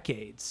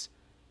 decades,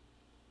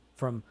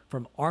 from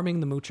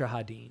arming the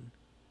Mujahideen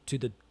to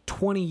the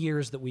 20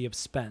 years that we have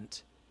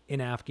spent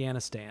in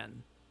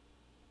Afghanistan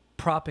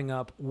propping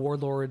up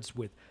warlords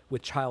with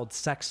child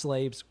sex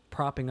slaves,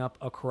 propping up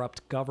a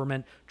corrupt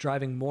government,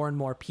 driving more and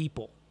more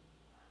people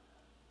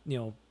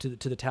to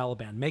the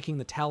Taliban, making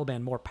the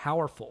Taliban more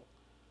powerful.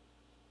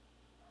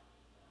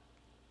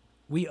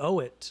 We owe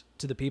it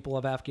to the people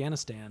of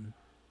Afghanistan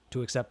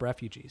to accept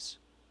refugees.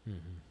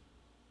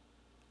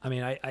 I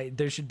mean,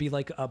 there should be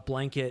like a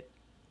blanket,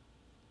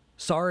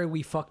 sorry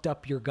we fucked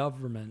up your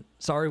government,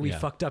 sorry we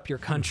fucked up your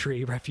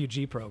country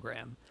refugee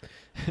program.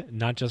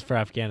 Not just for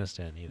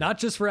Afghanistan either. Not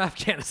just for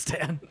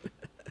Afghanistan.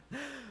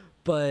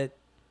 But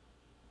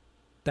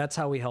that's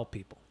how we help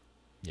people.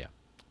 Yeah.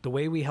 The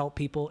way we help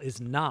people is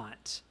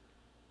not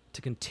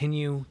to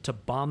continue to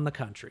bomb the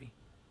country,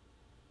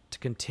 to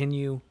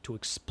continue to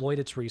exploit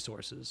its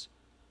resources,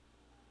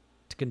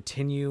 to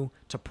continue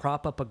to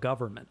prop up a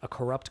government, a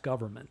corrupt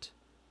government,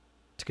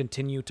 to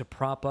continue to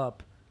prop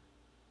up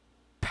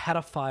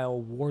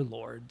pedophile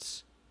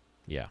warlords.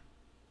 Yeah.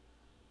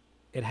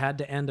 It had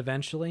to end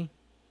eventually,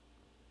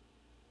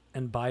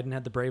 and Biden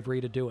had the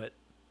bravery to do it.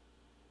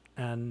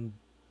 And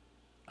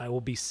I will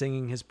be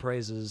singing his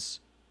praises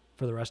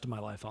for the rest of my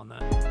life on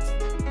that.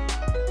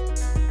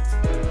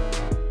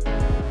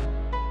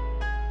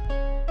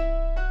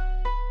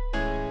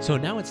 So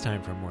now it's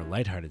time for a more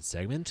lighthearted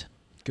segment,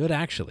 Good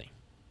Actually.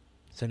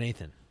 So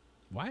Nathan,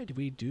 why do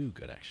we do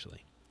Good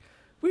Actually?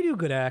 We do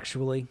Good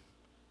Actually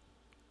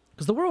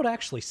because the world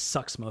actually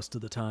sucks most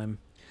of the time.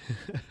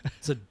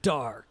 It's a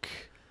dark,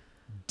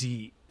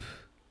 deep,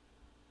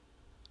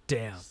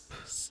 damp,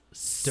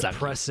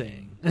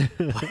 depressing.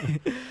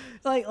 The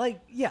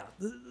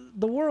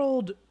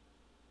world,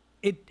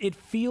 it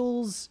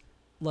feels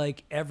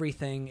like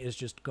everything is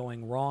just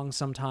going wrong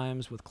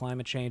sometimes with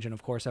climate change and,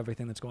 of course,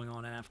 everything that's going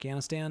on in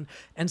Afghanistan.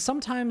 And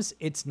sometimes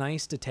it's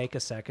nice to take a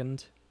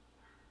second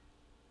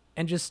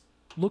and just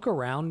look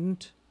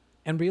around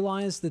and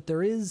realize that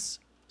there is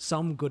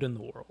some good in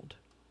the world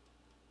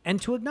and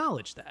to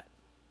acknowledge that.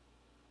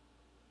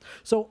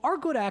 So our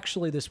Good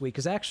Actually this week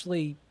is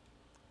actually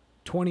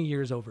 20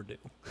 years overdue.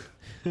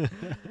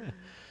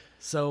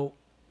 So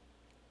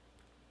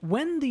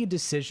when the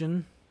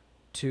decision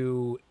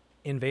to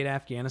invade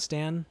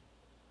Afghanistan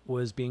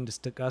was being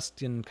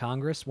discussed in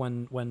Congress,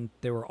 when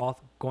they were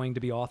going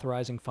to be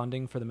authorizing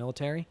funding for the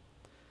military,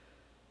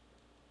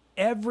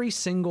 every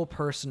single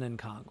person in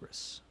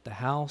Congress, the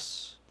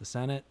House, the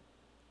Senate,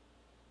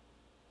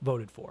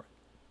 voted for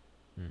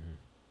it.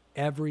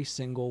 Every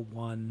single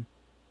one,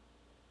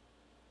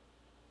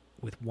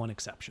 with one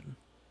exception.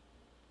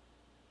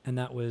 And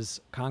that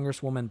was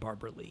Congresswoman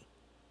Barbara Lee,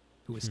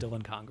 who is still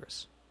in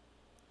Congress.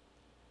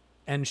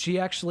 And she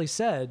actually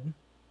said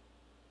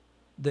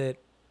that,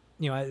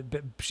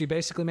 she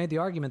basically made the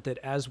argument that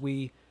as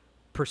we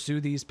pursue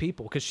these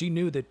people, because she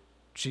knew that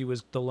she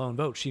was the lone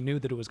vote, she knew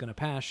that it was going to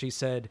pass, she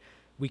said,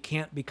 we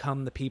can't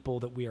become the people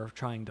that we are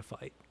trying to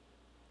fight.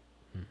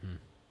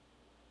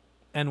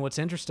 And what's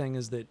interesting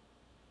is that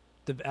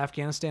the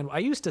Afghanistan, I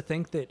used to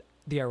think that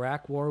the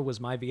Iraq War was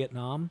my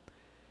Vietnam,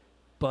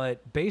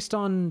 but based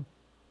on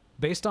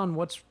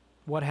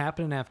what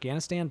happened in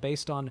Afghanistan,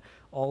 based on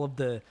all of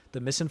the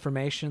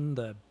misinformation,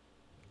 the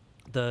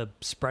the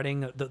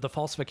spreading, the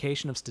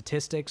falsification of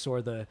statistics,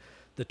 or the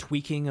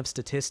tweaking of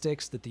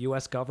statistics that the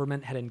U.S.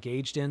 government had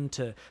engaged in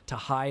to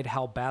hide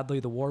how badly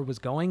the war was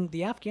going,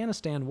 the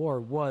Afghanistan war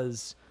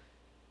was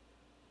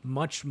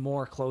much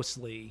more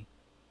closely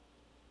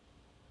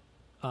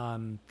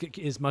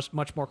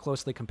much more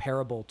closely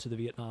comparable to the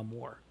Vietnam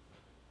War.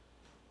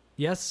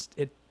 Yes,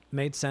 it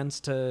made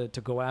sense to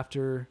go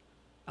after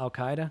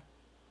Al-Qaeda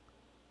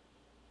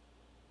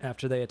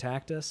after they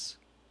attacked us,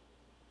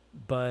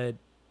 but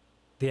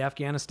the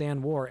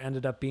Afghanistan war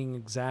ended up being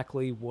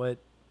exactly what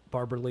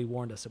Barbara Lee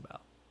warned us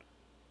about.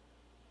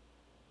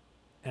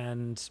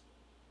 And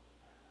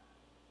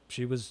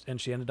she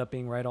ended up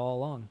being right all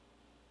along.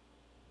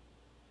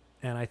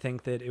 And I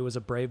think that it was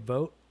a brave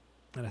vote,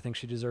 and I think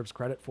she deserves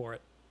credit for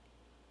it.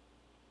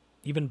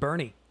 Even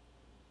Bernie,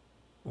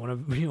 one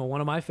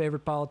of my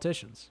favorite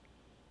politicians,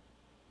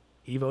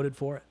 he voted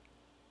for it.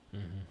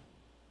 Mm-hmm.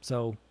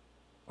 So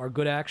our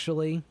good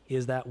actually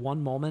is that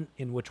one moment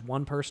in which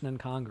one person in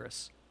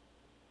Congress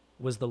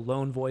was the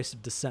lone voice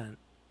of dissent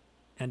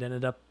and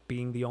ended up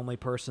being the only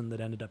person that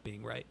ended up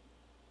being right.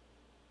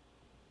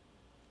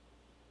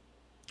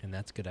 And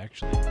that's good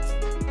actually.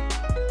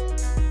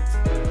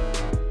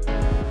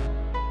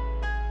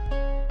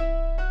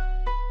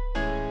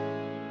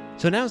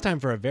 So now it's time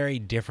for a very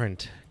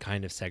different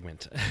kind of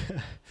segment.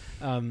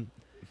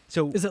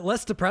 So is it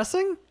less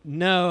depressing?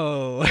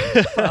 No.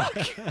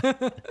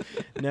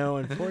 No,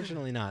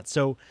 unfortunately not.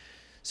 So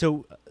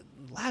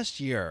last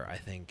year, I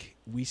think,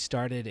 we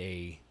started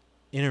a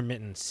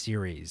intermittent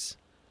series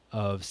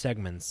of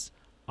segments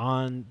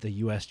on the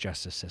U.S.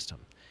 justice system.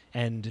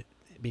 And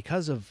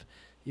because of,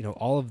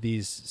 all of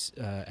these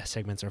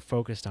segments are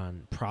focused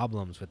on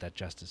problems with that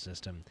justice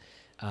system,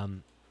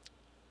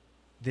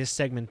 this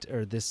segment,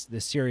 or this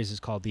series, is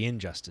called The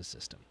Injustice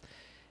System.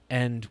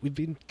 And we've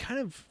been kind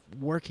of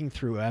working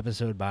through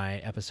episode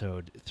by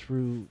episode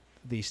through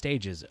the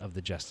stages of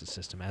the justice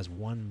system as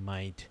one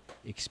might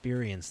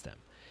experience them.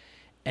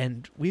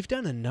 And we've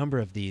done a number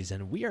of these,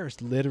 and we are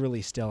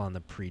literally still on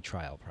the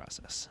pre-trial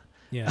process.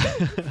 Yeah.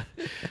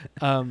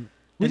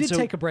 We did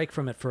take a break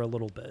from it for a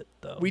little bit,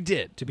 though. We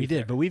did. We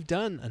did, but we've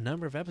done a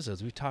number of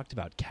episodes. We've talked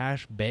about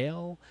cash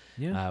bail.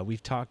 Yeah.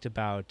 We've talked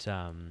about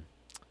a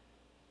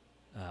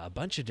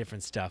bunch of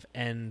different stuff,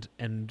 and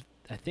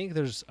I think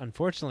there's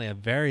unfortunately a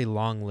very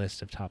long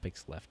list of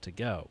topics left to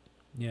go.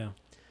 Yeah.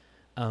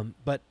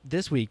 But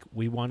this week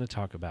we want to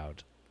talk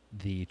about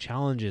the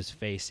challenges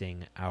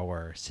facing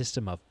our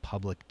system of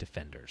public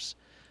defenders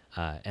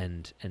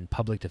and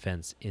public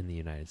defense in the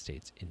United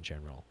States in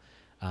general,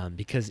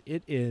 because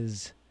it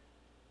is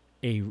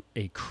a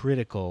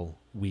critical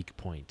weak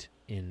point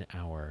in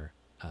our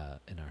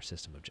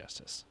system of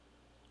justice.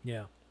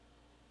 Yeah.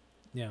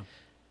 Yeah.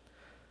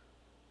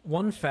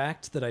 One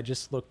fact that I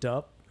just looked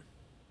up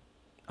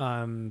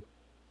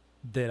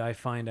that I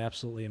find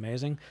absolutely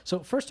amazing. So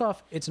first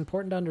off, it's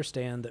important to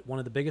understand that one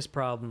of the biggest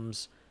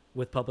problems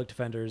with public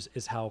defenders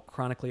is how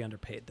chronically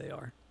underpaid they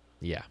are.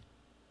 Yeah.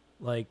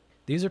 Like,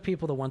 these are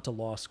people that went to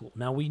law school.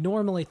 Now, we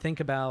normally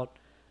think about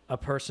a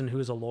person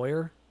who's a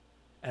lawyer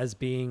as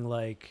being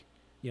like,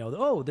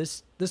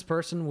 this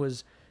person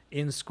was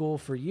in school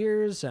for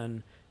years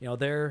and,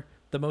 they're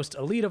the most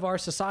elite of our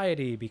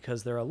society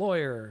because they're a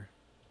lawyer.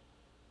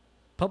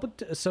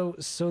 So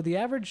the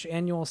average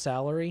annual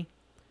salary,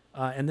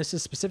 and this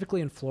is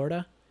specifically in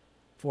Florida,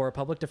 for a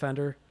public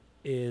defender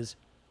is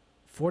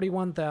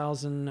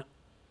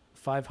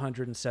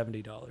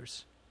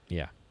 $41,570.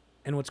 Yeah.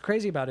 And what's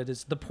crazy about it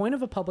is the point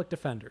of a public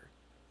defender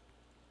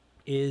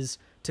is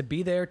to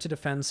be there to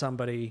defend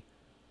somebody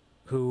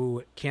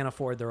who can't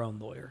afford their own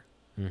lawyer.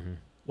 Mm-hmm.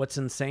 What's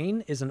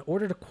insane is in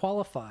order to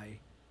qualify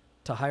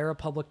to hire a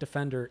public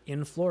defender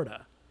in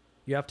Florida,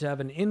 you have to have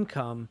an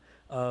income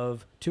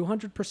of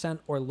 200%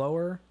 or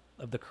lower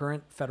of the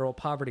current federal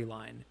poverty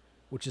line,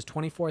 which is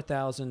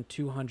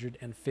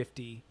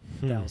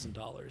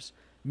 $24,250,000,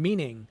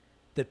 meaning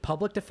that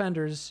public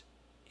defenders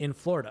in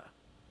Florida,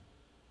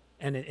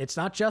 and it's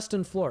not just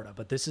in Florida,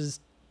 but this is,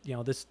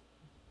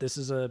 this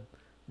is a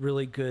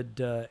really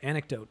good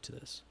anecdote to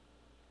this.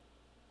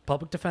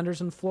 Public defenders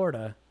in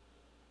Florida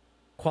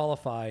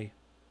qualify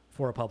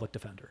for a public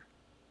defender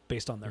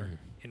based on their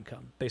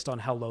income, based on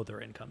how low their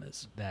income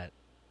is. That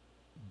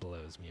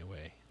blows me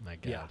away. My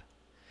God. Yeah.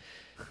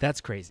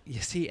 That's crazy.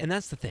 You see, and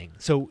that's the thing.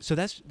 So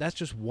that's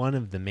just one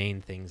of the main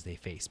things they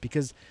face,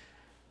 because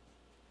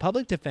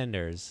public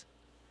defenders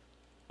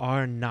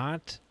are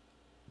not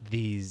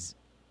these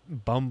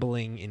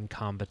bumbling,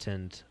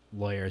 incompetent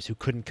lawyers who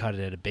couldn't cut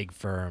it at a big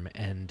firm,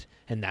 and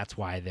that's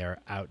why they're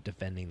out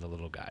defending the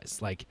little guys.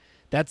 Like,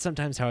 that's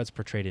sometimes how it's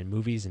portrayed in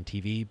movies and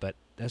TV, but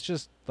that's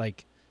just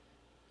like,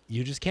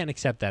 you just can't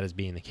accept that as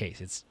being the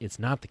case. It's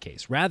not the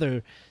case.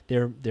 Rather,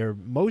 they're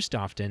most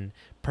often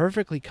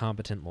perfectly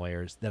competent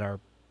lawyers that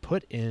are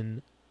put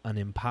in an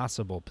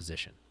impossible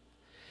position.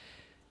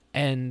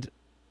 And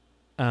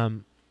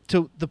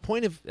so the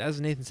point of, as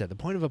Nathan said, the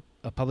point of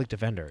a public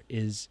defender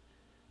is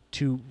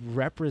to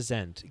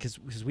represent, because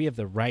we have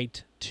the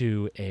right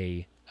to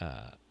a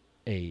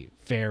a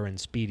fair and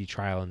speedy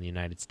trial in the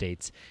United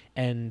States.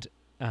 And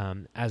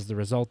as the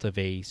result of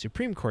a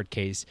Supreme Court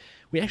case,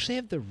 we actually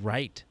have the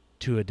right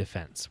to a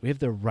defense. We have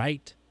the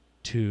right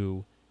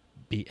to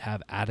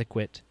have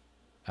adequate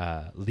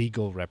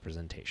legal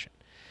representation.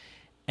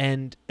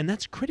 And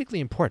that's critically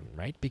important,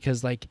 right?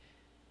 Because like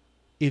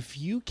if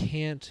you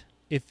can't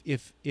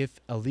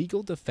if a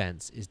legal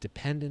defense is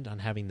dependent on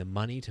having the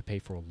money to pay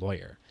for a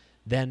lawyer,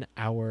 then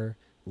our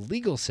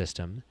legal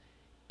system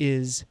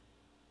is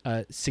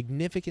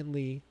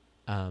significantly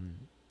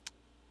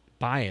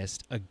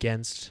biased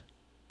against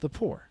the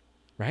poor,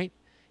 right?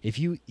 If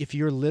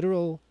your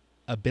literal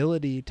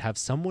ability to have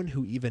someone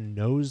who even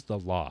knows the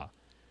law,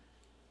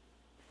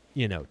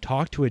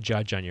 talk to a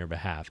judge on your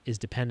behalf is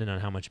dependent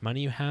on how much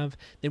money you have,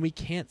 then we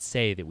can't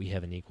say that we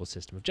have an equal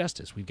system of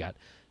justice. We've got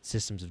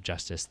systems of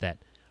justice that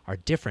are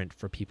different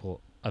for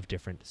people of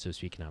different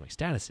socioeconomic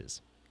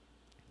statuses.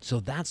 So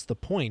that's the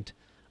point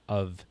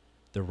of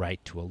the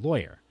right to a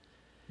lawyer.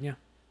 Yeah.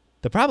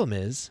 The problem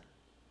is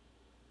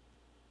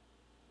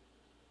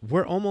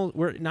we're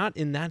not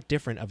in that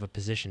different of a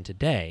position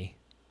today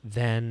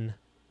than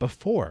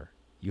before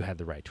you had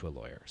the right to a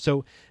lawyer.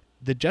 So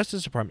the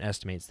Justice Department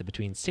estimates that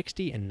between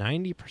 60 and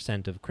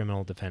 90% of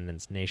criminal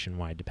defendants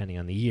nationwide, depending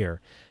on the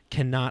year,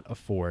 cannot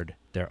afford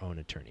their own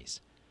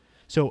attorneys.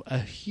 So a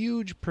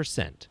huge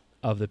percent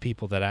of the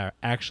people that are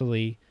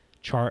actually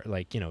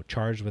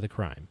charged with a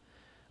crime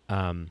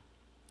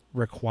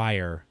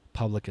require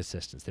public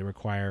assistance. They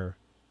require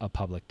a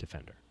public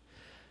defender.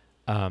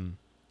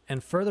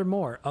 And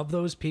furthermore, of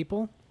those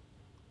people,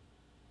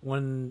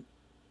 when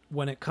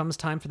it comes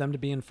time for them to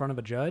be in front of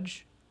a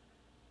judge,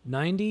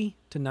 90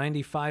 to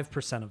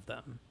 95% of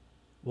them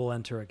will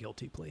enter a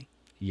guilty plea.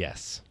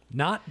 Yes.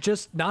 Not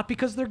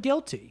because they're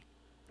guilty.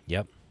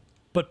 Yep.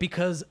 But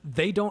because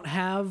they don't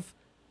have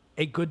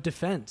a good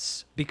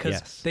defense,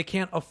 because they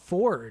can't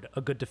afford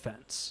a good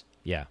defense.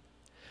 Yeah.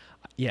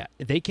 Yeah,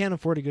 they can't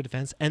afford a good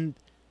defense, and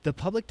the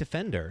public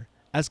defender,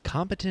 as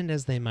competent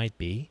as they might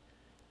be,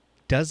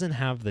 doesn't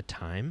have the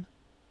time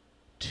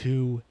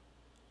to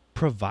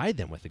provide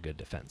them with a good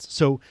defense.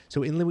 So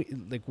in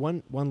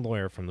one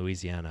lawyer from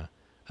Louisiana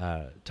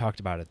talked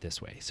about it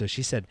this way. So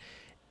she said,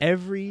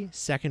 every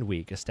second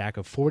week, a stack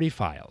of 40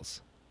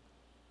 files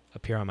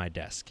appear on my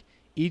desk,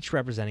 each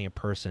representing a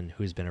person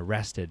who's been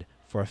arrested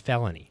for a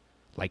felony,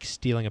 like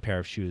stealing a pair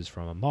of shoes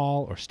from a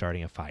mall or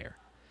starting a fire.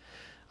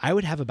 I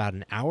would have about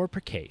an hour per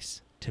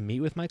case to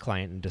meet with my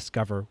client and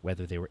discover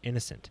whether they were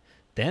innocent.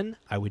 Then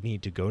I would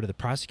need to go to the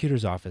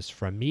prosecutor's office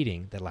for a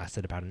meeting that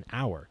lasted about an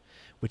hour,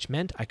 which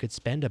meant I could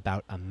spend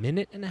about a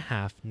minute and a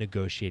half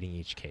negotiating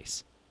each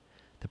case.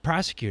 The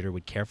prosecutor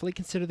would carefully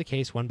consider the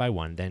case one by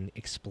one, then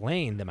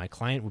explain that my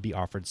client would be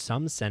offered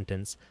some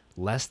sentence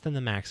less than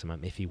the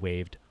maximum if he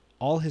waived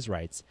all his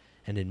rights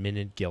and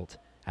admitted guilt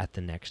at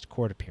the next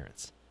court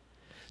appearance.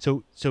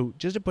 So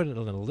just to put it in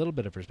a little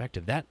bit of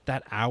perspective,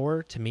 that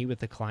hour to meet with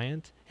the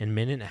client and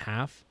minute and a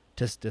half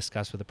to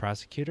discuss with the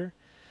prosecutor,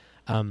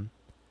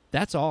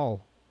 that's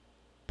all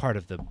part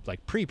of the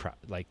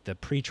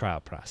pre-trial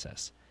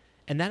process,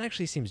 and that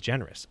actually seems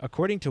generous.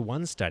 According to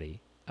one study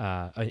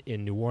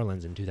in New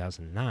Orleans in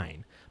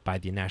 2009 by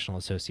the National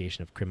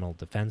Association of Criminal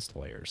Defense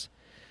Lawyers,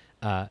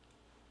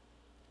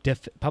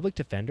 public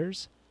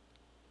defenders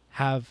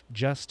have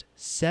just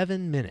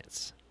 7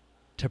 minutes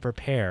to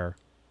prepare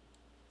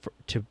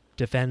to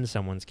defend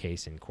someone's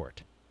case in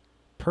court.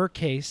 Per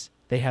case,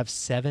 they have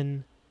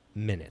 7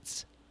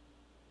 minutes.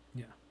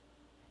 Yeah.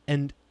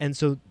 And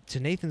so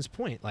to Nathan's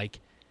point, like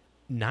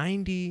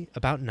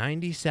about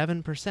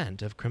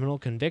 97% of criminal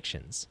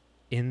convictions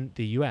in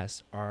the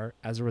US are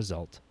as a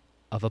result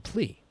of a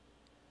plea,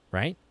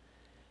 right?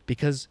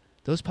 Because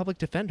those public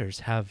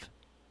defenders have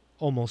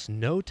almost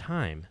no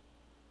time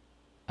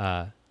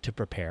to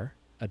prepare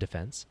a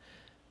defense.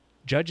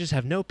 Judges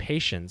have no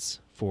patience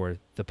for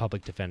the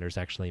public defenders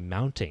actually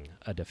mounting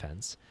a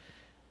defense.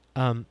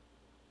 One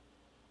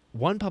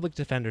public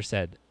defender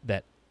said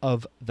that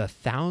of the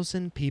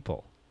 1,000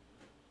 people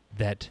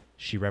that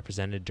she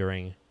represented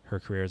during her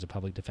career as a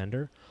public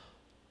defender,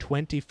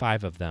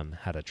 25 of them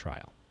had a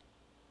trial.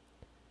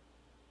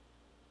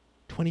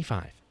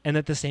 25. And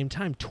at the same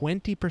time,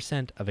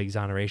 20% of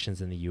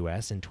exonerations in the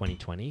U.S. in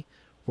 2020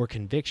 were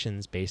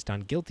convictions based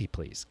on guilty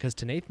pleas. Because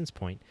to Nathan's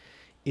point,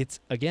 it's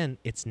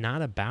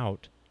not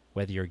about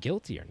whether you're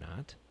guilty or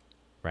not,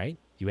 right?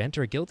 You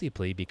enter a guilty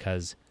plea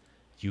because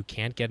you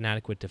can't get an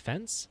adequate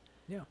defense,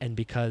 and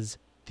because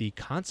the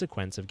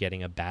consequence of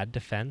getting a bad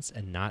defense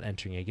and not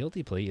entering a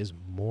guilty plea is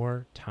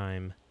more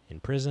time in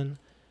prison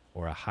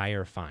or a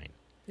higher fine.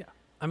 Yeah.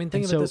 I mean,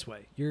 think of it this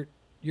way.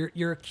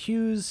 You're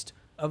accused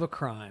of a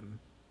crime,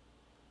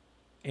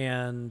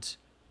 and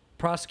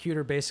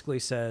prosecutor basically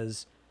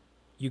says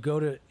you go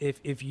to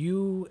if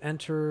you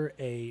enter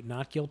a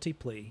not guilty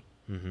plea,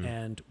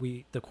 and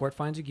the court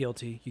finds you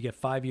guilty, you get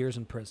 5 years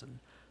in prison.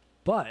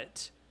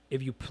 But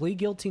if you plead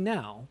guilty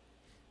now,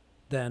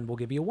 then we'll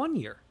give you 1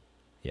 year.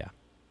 Yeah.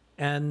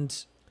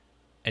 And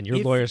your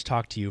lawyers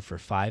talk to you for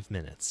 5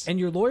 minutes. And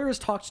your lawyer has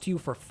talked to you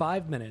for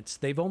 5 minutes.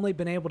 They've only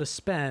been able to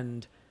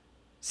spend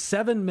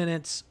 7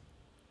 minutes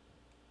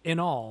in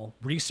all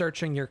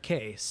researching your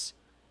case,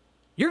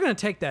 you're going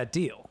to take that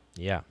deal.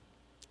 Yeah,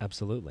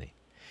 absolutely.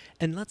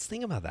 And let's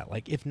think about that.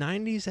 Like, if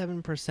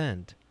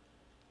 97%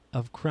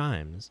 of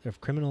crimes,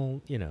 of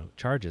criminal,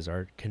 charges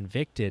are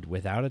convicted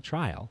without a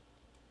trial,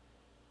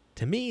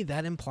 to me,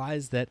 that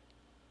implies that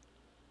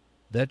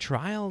the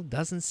trial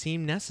doesn't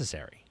seem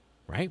necessary,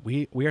 right?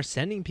 We are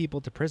sending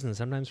people to prison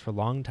sometimes for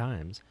long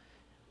times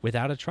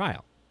without a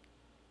trial.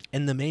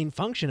 And the main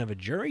function of a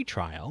jury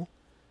trial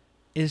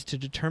is to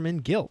determine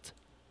guilt,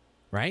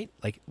 right?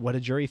 Like, what a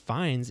jury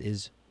finds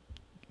is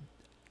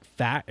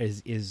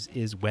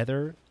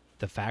whether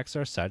the facts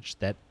are such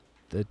that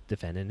the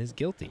defendant is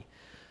guilty.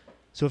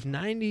 So if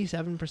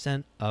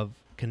 97% of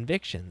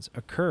convictions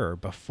occur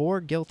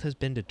before guilt has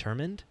been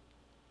determined,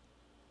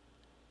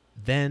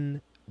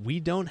 then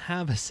we don't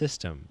have a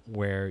system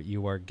where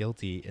you are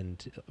guilty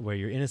and where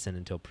you're innocent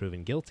until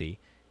proven guilty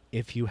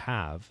if you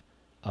have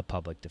a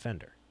public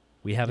defender.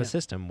 We have a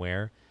system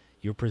where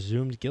you're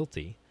presumed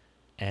guilty,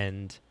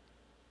 and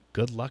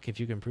good luck if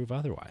you can prove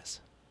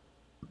otherwise.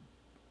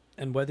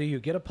 And whether you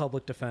get a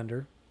public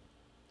defender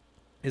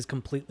is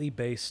completely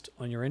based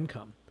on your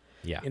income.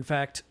 Yeah. In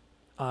fact,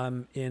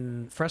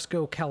 in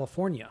Fresno,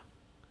 California,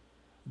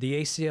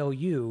 the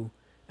ACLU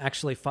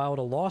actually filed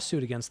a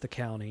lawsuit against the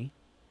county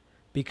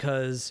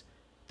because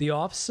the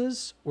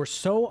offices were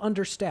so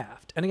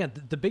understaffed. And again,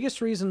 the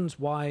biggest reason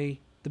why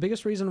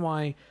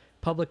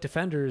public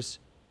defenders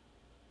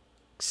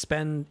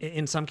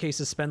in some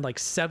cases spend like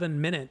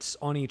 7 minutes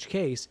on each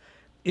case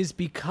is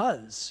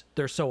because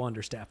they're so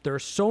understaffed. There are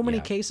so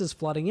many cases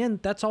flooding in.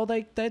 That's all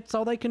they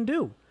can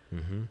do.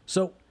 Mm-hmm.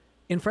 So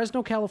in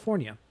Fresno,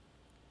 California,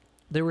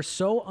 they were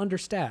so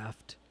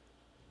understaffed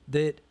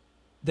that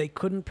they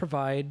couldn't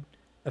provide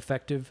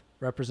effective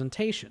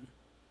representation,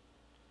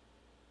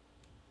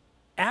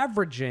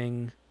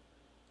 averaging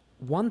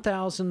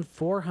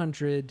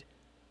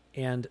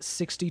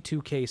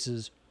 1,462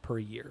 cases per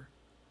year.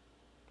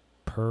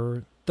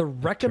 The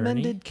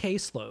recommended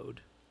caseload,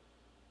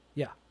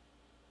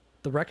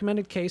 the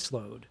recommended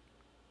caseload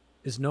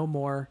is no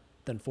more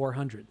than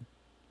 400.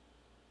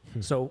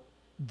 So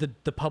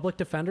the public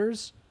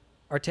defenders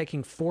are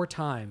taking 4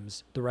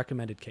 times the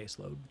recommended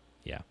caseload.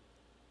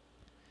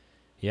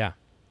 Yeah.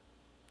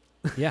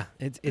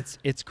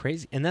 It's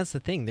crazy. And that's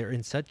the thing. They're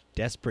in such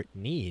desperate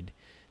need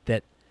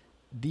that,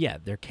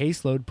 their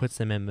caseload puts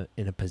them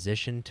in a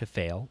position to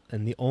fail.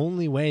 And the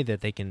only way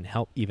that they can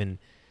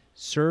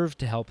serve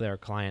to help their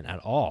client at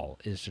all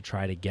is to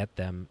try to get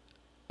them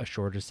a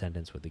shorter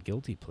sentence with a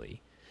guilty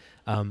plea.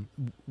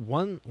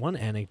 One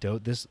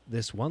anecdote,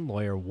 this one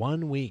lawyer,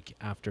 1 week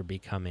after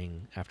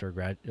taking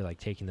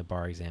the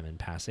bar exam and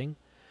passing,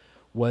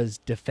 was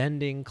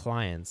defending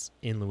clients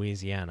in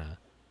Louisiana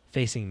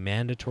facing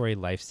mandatory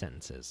life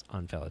sentences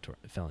on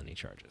felony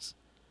charges.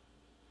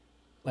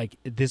 Like,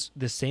 this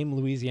same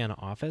Louisiana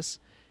office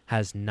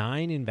has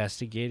 9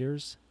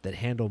 investigators that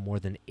handle more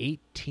than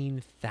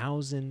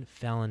 18,000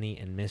 felony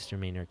and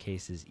misdemeanor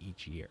cases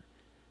each year.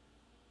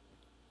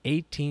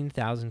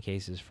 18,000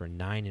 cases for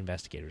 9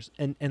 investigators.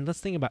 And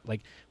let's think about,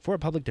 like, for a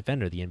public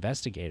defender, the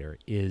investigator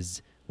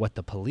is what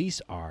the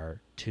police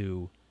are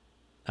to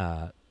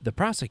the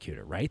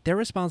prosecutor, right? They're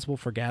responsible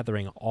for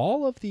gathering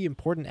all of the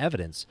important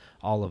evidence,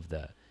 all of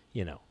the,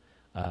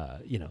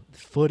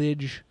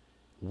 footage,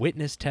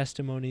 witness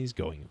testimonies,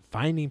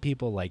 finding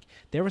people. Like,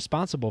 they're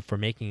responsible for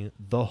making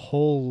the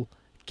whole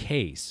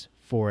case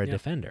for a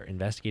defender,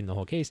 investigating the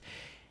whole case.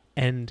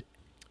 And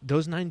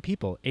those 9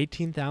 people,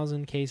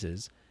 18,000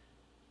 cases,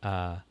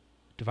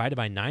 divided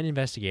by 9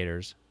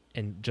 investigators,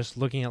 and just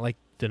looking at like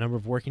the number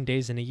of working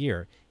days in a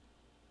year,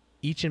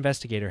 each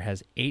investigator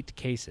has 8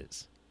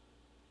 cases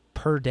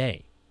per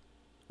day,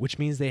 which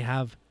means they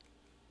have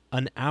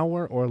an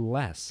hour or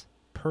less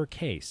per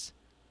case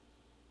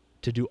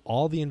to do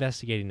all the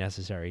investigating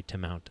necessary to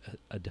mount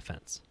a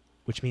defense,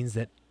 which means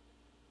that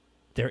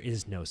there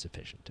is no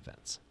sufficient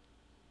defense.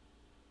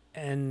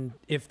 And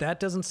if that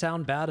doesn't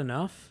sound bad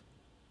enough,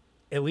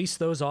 at least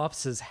those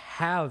offices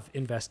have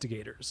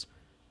investigators.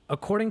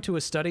 According to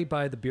a study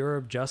by the Bureau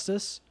of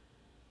Justice,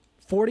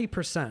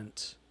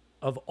 40%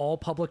 of all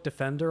public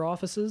defender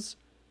offices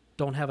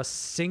don't have a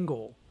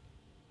single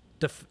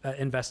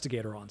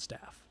investigator on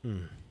staff.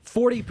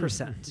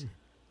 40%.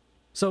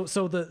 So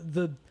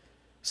the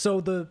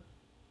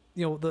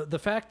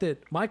fact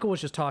that Michael was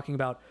just talking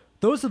about,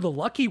 those are the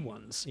lucky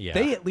ones. Yeah.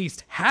 They at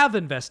least have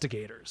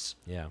investigators.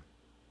 Yeah.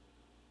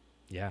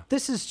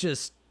 This is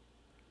just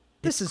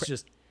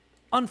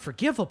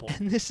unforgivable.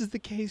 And this is the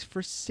case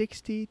for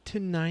 60 to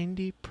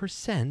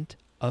 90%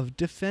 of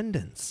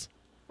defendants.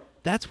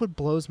 That's what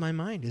blows my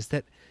mind, is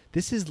that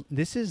this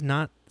is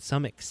not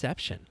some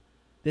exception.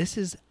 This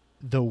is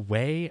the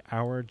way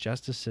our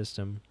justice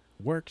system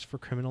works for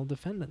criminal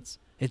defendants.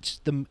 It's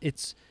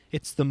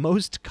the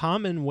most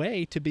common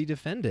way to be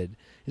defended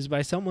is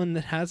by someone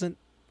that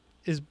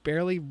is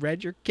barely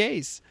read your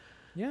case.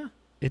 Yeah.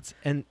 It's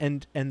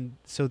and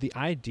so the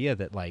idea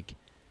that, like,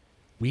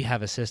 we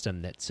have a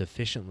system that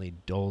sufficiently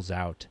doles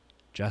out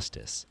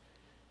justice,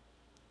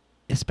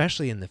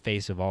 especially in the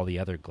face of all the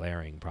other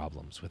glaring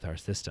problems with our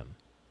system.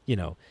 You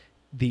know,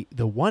 the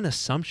one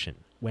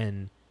assumption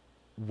when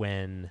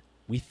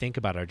we think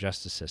about our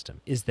justice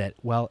system is that,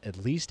 well, at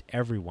least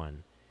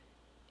everyone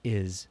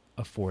is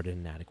afforded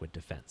an adequate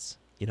defense.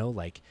 You know,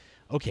 like,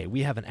 okay,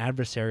 we have an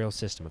adversarial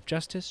system of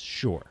justice.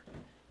 Sure.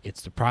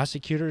 It's the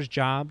prosecutor's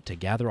job to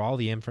gather all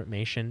the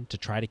information to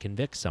try to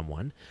convict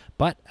someone.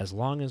 But as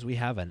long as we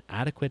have an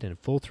adequate and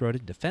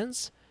full-throated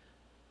defense,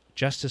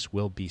 justice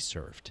will be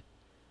served.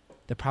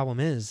 The problem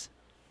is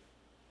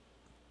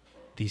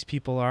these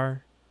people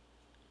are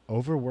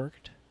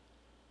overworked,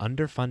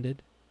 underfunded.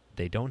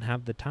 They don't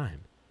have the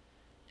time.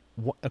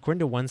 According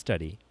to one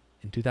study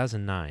in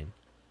 2009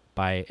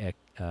 by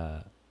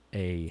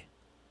a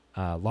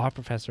law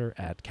professor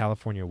at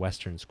California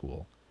Western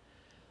School,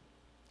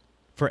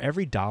 for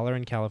every dollar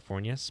in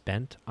California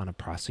spent on a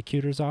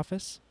prosecutor's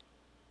office,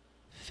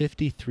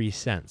 53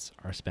 cents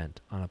are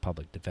spent on a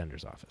public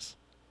defender's office.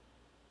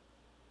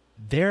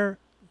 They're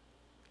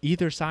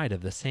either side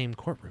of the same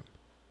courtroom.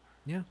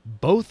 Yeah.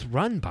 Both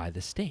run by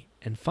the state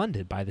and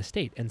funded by the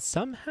state. And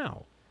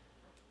somehow,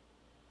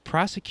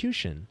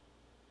 prosecution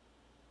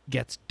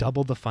gets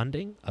double the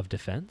funding of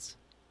defense,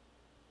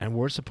 and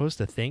we're supposed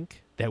to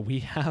think that we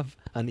have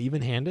an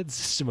even-handed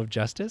system of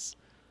justice.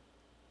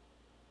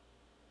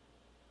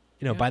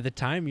 You know, Yeah. by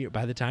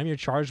the time you're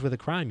charged with a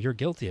crime, you're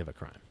guilty of a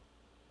crime.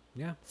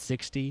 Yeah.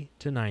 60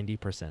 to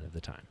 90% of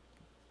the time.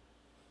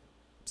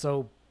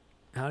 So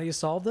how do you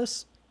solve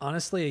this?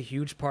 Honestly, a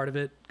huge part of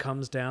it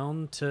comes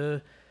down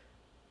to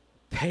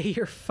pay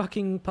your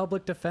fucking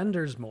public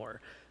defenders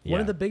more. One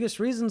of the biggest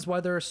reasons why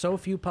there are so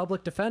few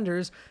public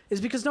defenders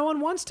is because no one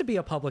wants to be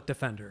a public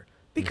defender.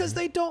 Because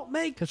they don't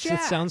make jack.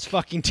 Because it sounds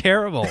fucking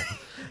terrible.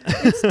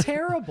 It's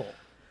terrible.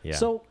 Yeah.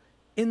 So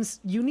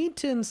you need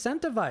to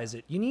incentivize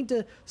it. You need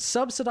to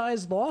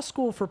subsidize law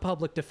school for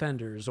public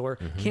defenders or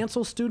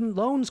cancel student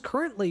loans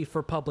currently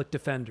for public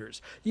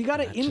defenders. You got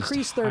to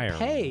increase their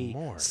pay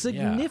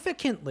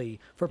significantly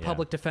for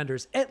public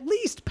defenders. At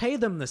least pay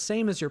them the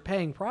same as you're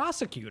paying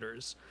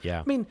prosecutors.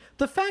 Yeah. I mean,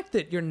 the fact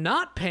that you're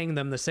not paying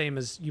them the same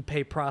as you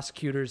pay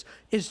prosecutors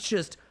is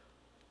just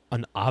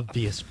an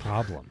obvious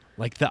problem.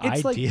 Like the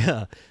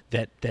idea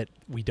that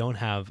we don't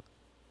have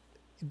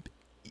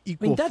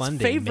equal funding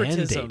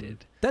favoritism. Mandated.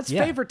 That's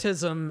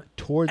favoritism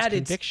towards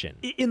conviction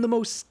in the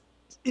most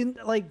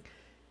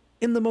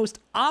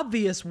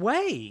obvious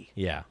way.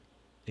 Yeah,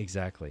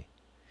 exactly.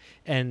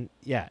 And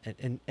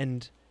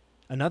and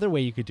another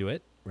way you could do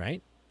it,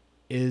 right,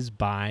 is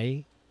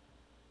by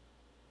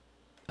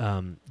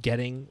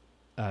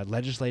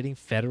legislating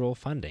federal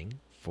funding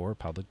for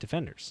public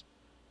defenders.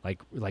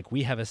 Like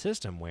we have a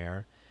system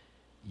where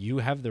you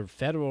have the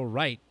federal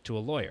right to a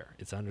lawyer.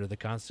 It's under the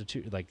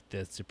Constitution. Like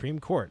the Supreme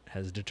Court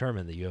has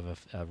determined that you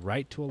have a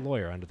right to a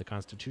lawyer under the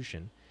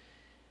Constitution.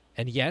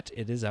 And yet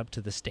it is up to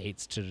the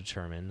states to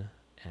determine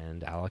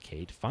and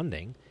allocate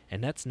funding.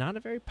 And that's not a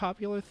very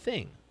popular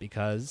thing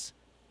because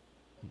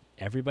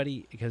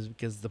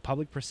because the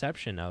public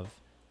perception of,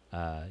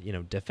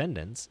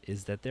 defendants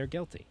is that they're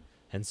guilty.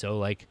 And so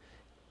like,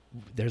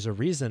 there's a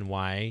reason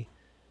why,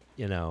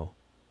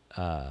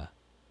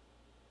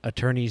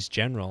 attorneys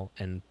general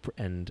and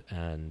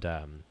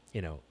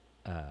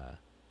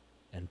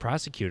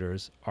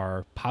prosecutors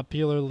are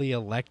popularly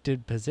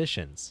elected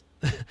positions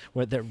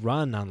that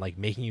run on like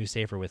making you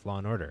safer with law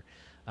and order,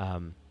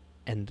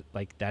 and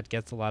like that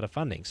gets a lot of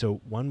funding.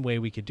 So one way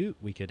we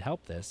could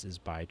help this is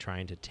by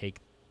trying to take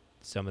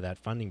some of that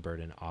funding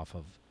burden off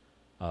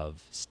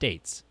of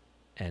states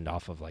and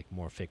off of like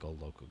more fickle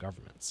local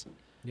governments.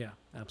 Yeah,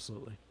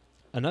 absolutely.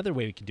 Another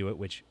way we can do it,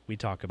 which we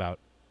talk about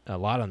a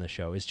lot on the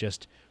show, is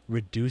just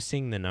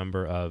reducing the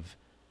number of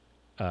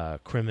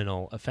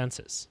criminal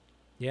offenses.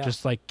 Yeah.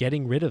 Just like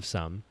getting rid of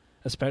some,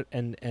 especially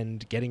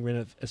getting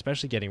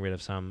rid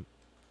of some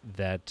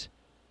that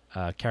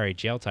carry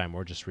jail time,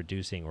 or just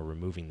reducing or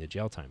removing the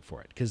jail time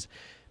for it. Because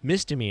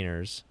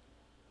misdemeanors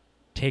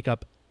take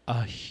up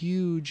a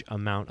huge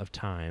amount of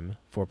time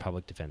for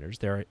public defenders.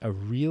 They're a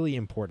really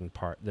important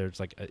part.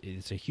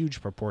 It's a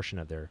huge proportion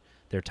of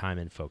their time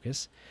and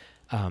focus.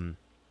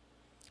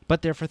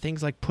 But they're for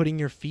things like putting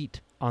your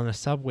feet on a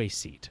subway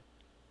seat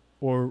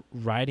or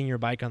riding your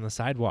bike on the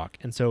sidewalk.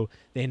 And so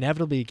they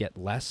inevitably get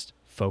less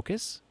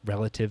focus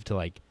relative to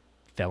like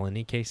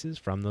felony cases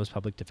from those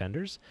public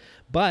defenders.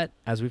 But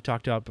as we've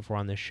talked about before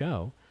on this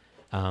show,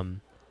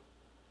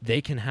 they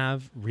can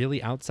have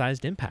really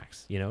outsized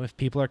impacts. If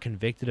people are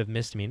convicted of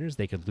misdemeanors,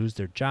 they could lose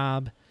their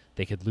job.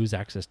 They could lose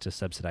access to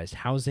subsidized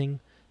housing.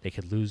 They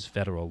could lose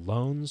federal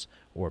loans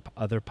or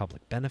other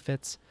public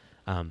benefits.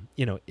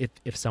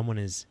 If someone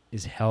is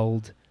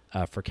held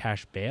for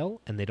cash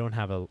bail and they don't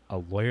have a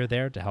lawyer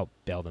there to help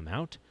bail them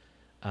out,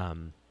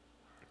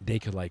 they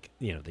could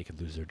they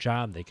could lose their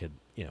job. They could,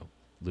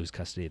 lose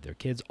custody of their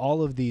kids.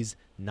 All of these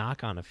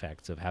knock-on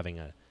effects of having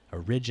a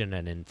rigid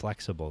and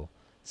inflexible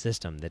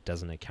system that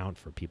doesn't account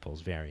for people's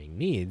varying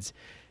needs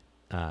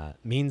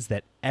means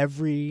that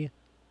every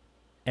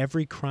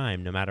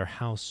crime, no matter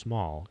how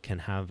small, can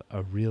have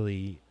a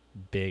really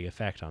big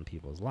effect on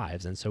people's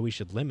lives. And so we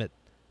should limit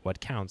what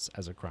counts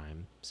as a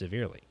crime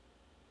severely.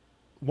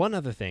 One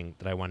other thing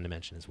that I wanted to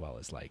mention as well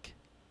is like,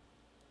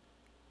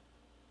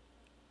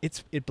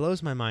 it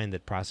blows my mind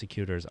that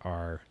prosecutors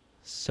are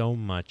so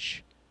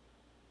much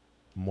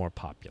more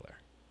popular.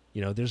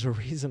 You know, there's a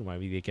reason why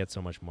we get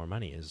so much more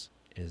money is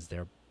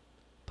they're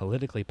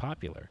politically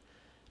popular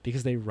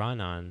because they run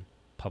on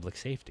public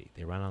safety.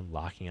 They run on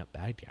locking up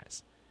bad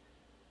guys.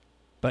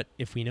 But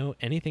if we know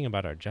anything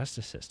about our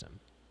justice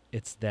system,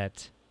 it's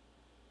that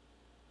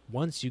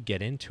once you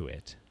get into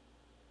it,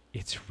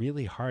 it's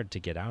really hard to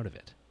get out of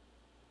it.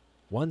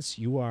 Once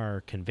you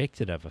are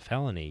convicted of a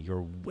felony,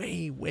 you're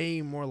way,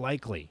 way more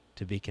likely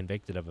to be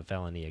convicted of a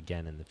felony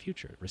again in the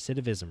future.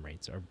 Recidivism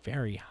rates are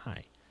very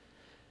high.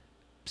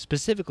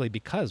 Specifically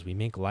because we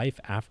make life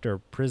after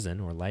prison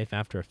or life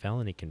after a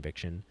felony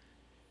conviction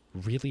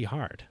really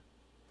hard.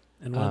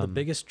 And one of the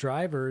biggest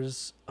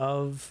drivers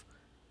of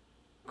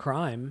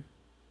crime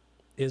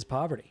is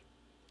poverty.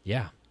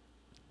 Yeah,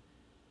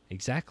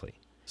 exactly.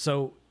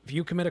 So if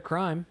you commit a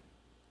crime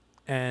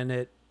and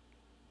it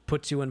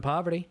puts you in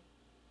poverty,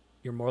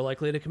 you're more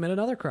likely to commit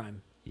another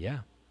crime. Yeah.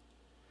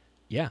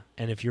 Yeah.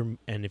 And if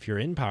you're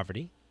in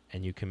poverty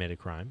and you commit a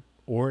crime,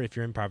 or if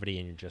you're in poverty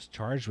and you're just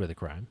charged with a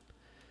crime,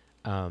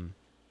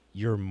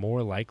 you're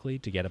more likely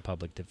to get a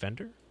public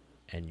defender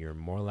and you're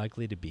more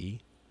likely to be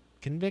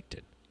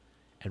convicted.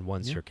 And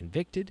once you're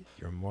convicted,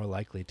 you're more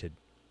likely to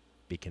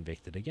be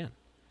convicted again.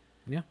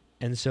 Yeah.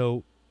 And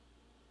so,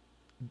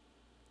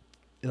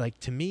 like,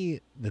 to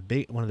me,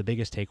 one of the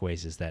biggest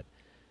takeaways is that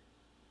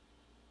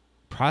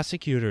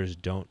prosecutors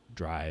don't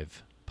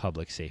drive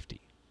public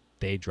safety.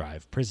 They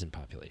drive prison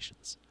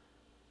populations.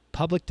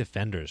 Public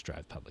defenders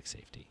drive public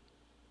safety.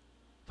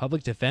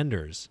 Public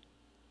defenders,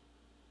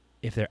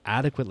 if they're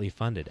adequately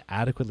funded,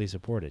 adequately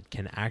supported,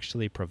 can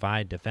actually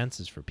provide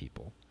defenses for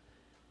people.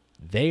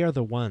 They are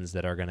the ones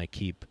that are going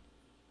to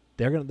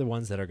the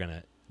ones that are going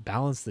to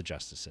balance the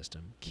justice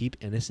system, keep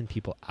innocent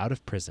people out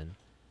of prison,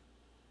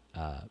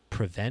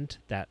 prevent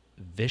that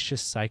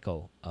vicious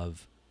cycle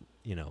of,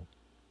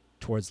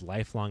 towards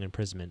lifelong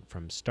imprisonment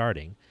from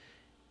starting,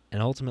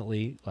 and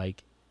ultimately,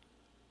 like,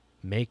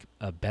 make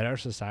a better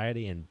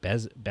society and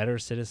better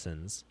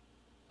citizens.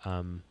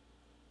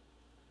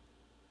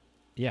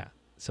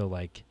 So,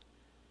 like,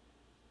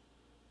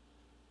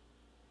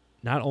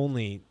 not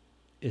only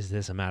is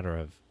this a matter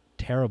of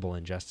terrible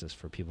injustice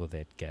for people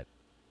that get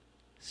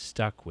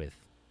stuck with,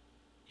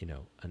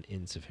 an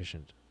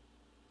insufficient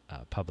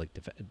public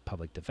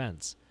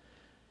defense,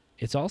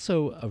 it's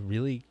also a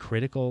really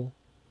critical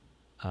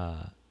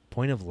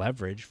point of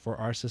leverage for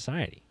our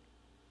society.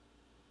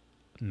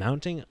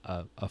 Mounting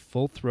a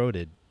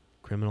full-throated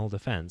criminal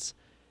defense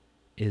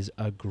is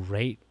a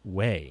great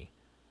way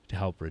to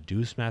help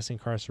reduce mass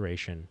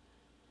incarceration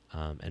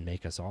and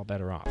make us all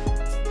better off.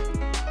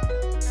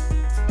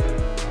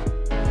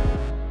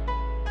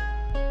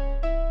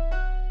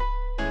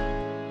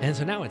 And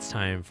so now it's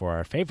time for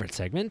our favorite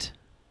segment,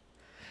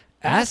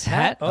 Ass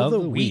Hat of the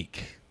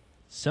Week.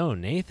 So,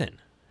 Nathan,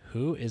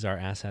 who is our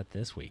ass hat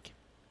this week?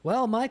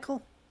 Well,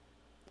 Michael,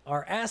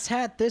 our ass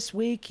hat this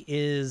week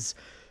is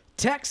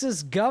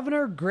Texas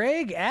Governor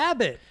Greg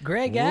Abbott.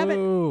 Greg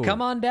Abbott,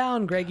 come on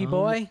down, Greggy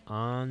boy. Come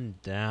on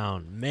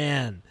down.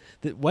 Man,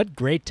 what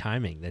great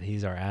timing that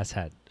he's our ass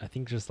hat. I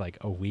think just like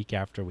a week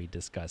after we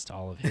discussed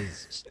all of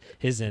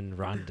his and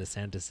Ron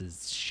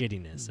DeSantis'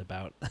 shittiness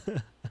about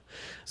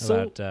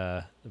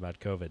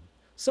COVID.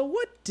 So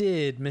what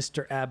did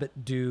Mr.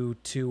 Abbott do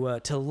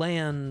to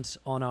land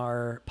on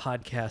our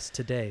podcast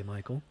today,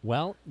 Michael?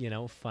 Well,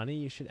 funny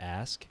you should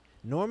ask.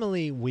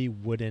 Normally we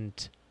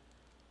wouldn't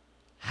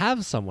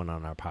have someone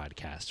on our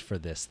podcast for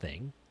this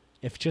thing.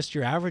 If just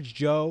your average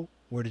Joe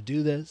were to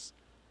do this,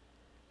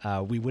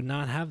 we would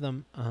not have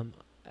them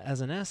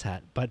as an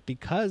asshat. But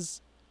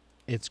because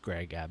it's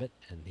Greg Abbott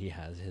and he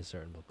has his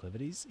certain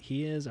proclivities,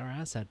 he is our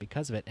asshat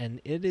because of it.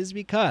 And it is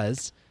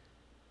because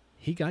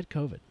he got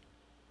COVID.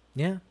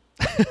 Yeah.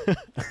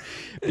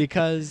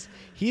 Because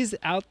he's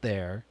out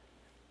there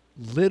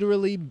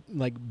literally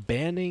like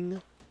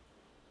banning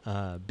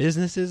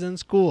businesses and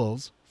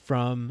schools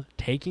from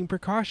taking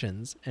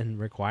precautions and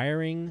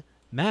requiring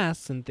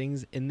masks and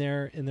things in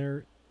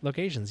their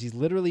locations. He's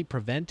literally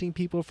preventing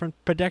people from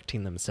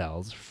protecting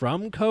themselves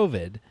from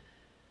COVID.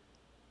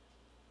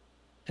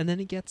 And then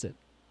he gets it.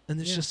 And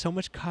there's just so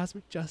much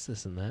cosmic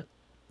justice in that.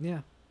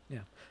 Yeah.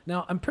 Yeah.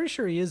 Now, I'm pretty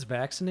sure he is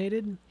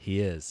vaccinated.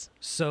 He is.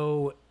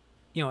 So,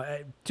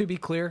 to be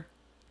clear,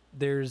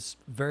 there's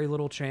very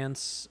little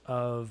chance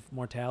of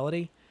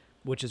mortality,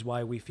 which is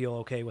why we feel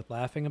okay with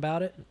laughing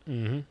about it.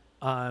 Mm-hmm.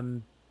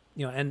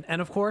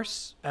 And of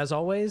course, as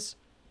always,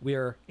 we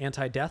are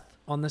anti-death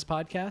on this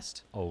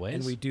podcast. Always.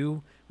 And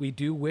we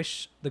do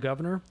wish the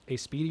governor a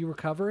speedy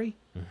recovery.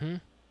 Mm-hmm.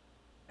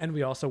 And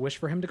we also wish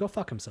for him to go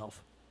fuck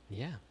himself.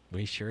 Yeah,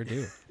 we sure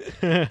do.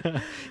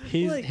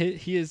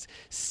 He is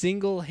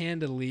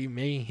single-handedly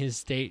making his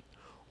state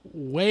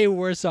way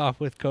worse off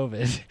with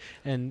COVID,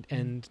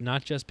 and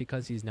not just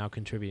because he's now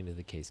contributing to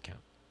the case count.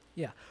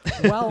 Yeah.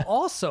 While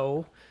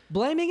also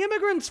blaming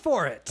immigrants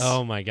for it.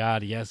 Oh my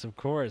God! Yes, of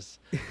course.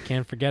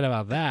 Can't forget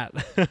about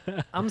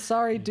that. I'm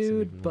sorry, Makes it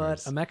dude, even but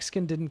worse. a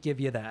Mexican didn't give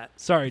you that.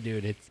 Sorry,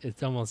 dude.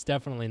 It's almost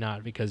definitely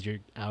not because you're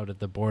out at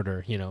the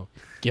border,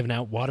 giving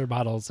out water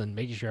bottles and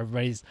making sure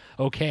everybody's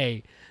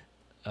okay.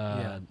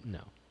 Yeah.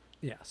 No.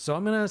 Yeah. So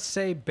I'm going to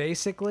say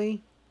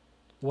basically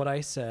what I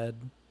said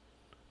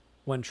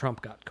when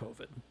Trump got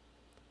COVID,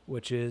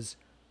 which is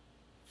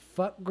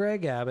fuck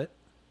Greg Abbott.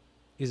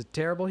 He's a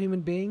terrible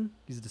human being.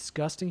 He's a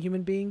disgusting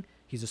human being.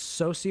 He's a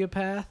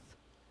sociopath.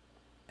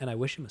 And I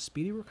wish him a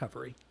speedy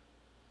recovery.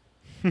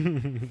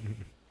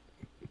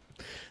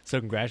 So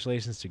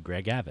congratulations to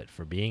Greg Abbott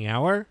for being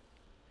our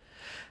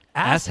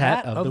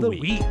Asshat of the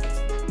week.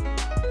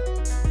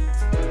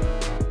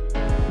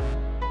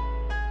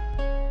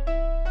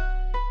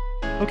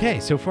 Okay,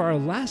 so for our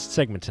last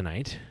segment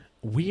tonight,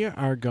 we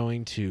are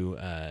going to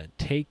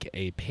take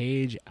a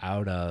page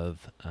out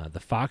of the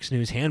Fox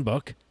News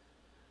Handbook,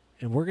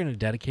 and we're going to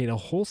dedicate a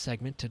whole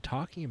segment to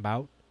talking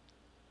about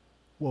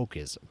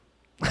wokeism.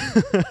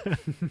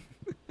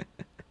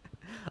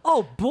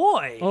 Oh,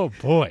 boy. Oh,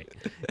 boy.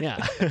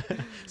 Yeah.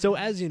 So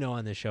as you know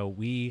on this show,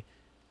 we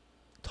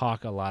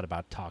talk a lot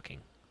about talking.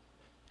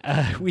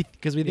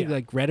 Because we think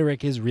like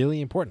rhetoric is really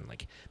important.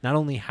 Like not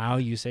only how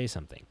you say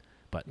something,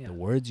 but the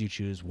words you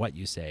choose, what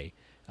you say,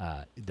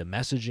 the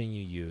messaging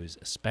you use,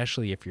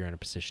 especially if you're in a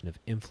position of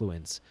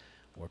influence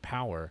or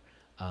power,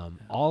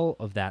 all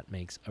of that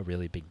makes a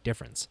really big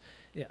difference.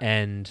 Yeah.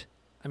 And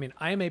I mean,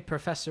 I am a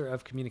professor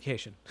of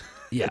communication.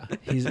 yeah,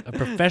 he's a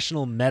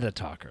professional meta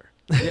talker.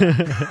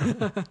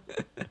 Yeah.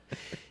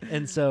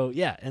 And so,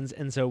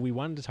 and so we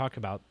wanted to talk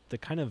about the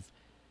kind of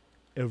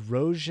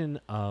erosion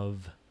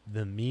of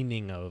the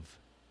meaning of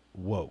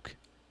woke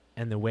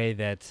and the way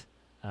that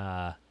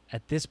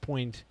at this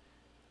point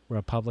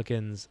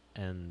Republicans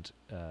and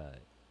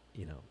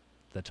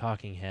the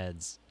talking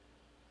heads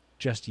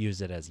just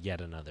use it as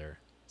yet another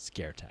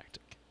scare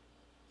tactic.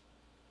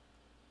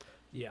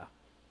 Yeah.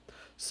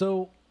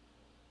 So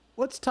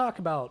let's talk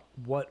about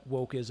what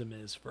wokeism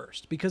is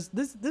first, because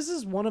this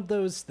is one of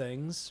those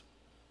things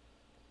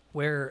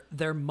where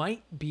there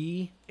might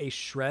be a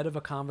shred of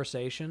a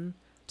conversation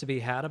to be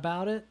had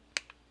about it,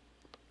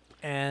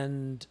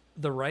 and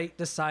the right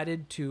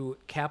decided to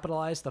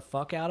capitalize the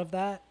fuck out of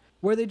that,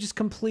 where they just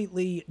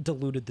completely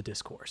diluted the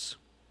discourse.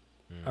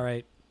 All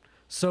right.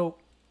 So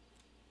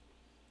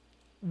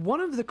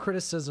one of the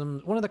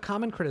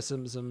common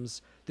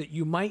criticisms that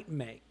you might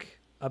make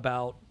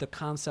about the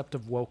concept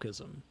of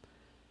wokeism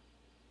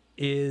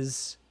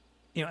is,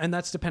 and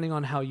that's depending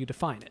on how you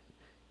define it,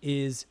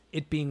 is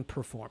it being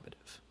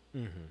performative.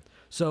 Mm-hmm.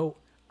 So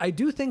I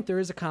do think there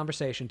is a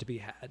conversation to be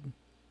had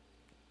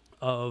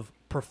of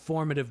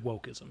performative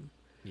wokeism.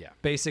 Yeah.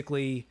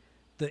 Basically,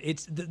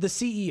 it's the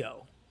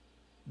CEO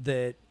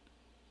that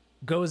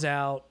goes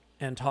out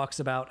and talks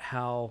about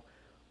how,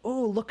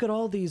 oh, look at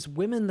all these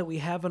women that we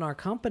have in our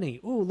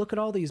company. Ooh, look at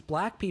all these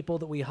black people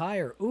that we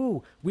hire.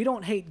 Ooh, we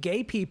don't hate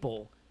gay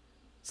people.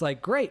 It's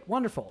like, great,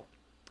 wonderful.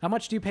 How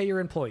much do you pay your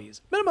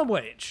employees? Minimum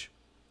wage.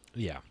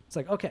 Yeah. It's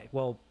like, okay,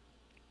 well,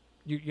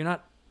 you're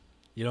not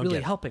You don't really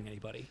get helping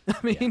anybody. I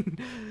mean,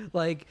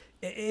 like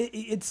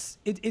it's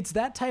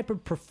that type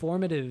of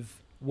performative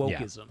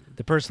wokeism. Yeah.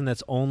 The person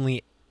that's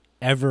only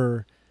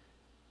ever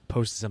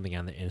posted something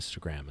on the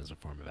Instagram as a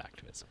form of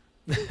activism.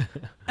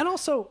 And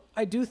also,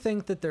 I do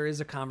think that there is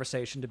a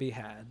conversation to be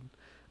had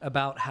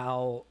about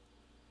how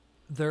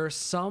there's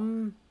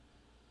some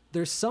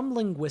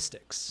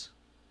linguistics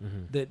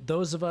that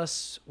those of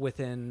us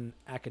within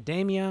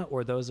academia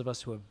or those of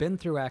us who have been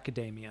through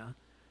academia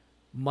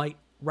might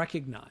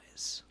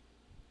recognize,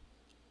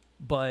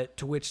 but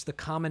to which the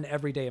common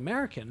everyday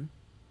American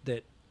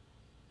that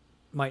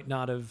might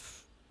not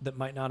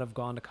have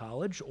gone to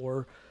college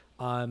or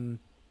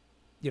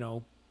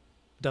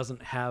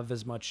doesn't have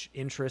as much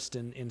interest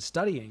in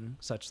studying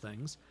such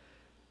things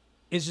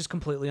is just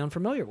completely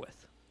unfamiliar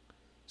with.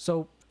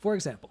 So, for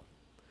example,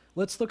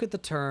 let's look at the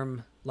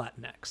term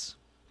Latinx.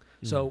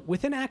 So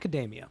within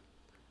academia,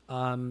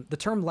 the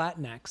term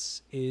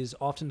Latinx is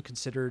often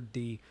considered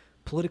the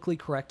politically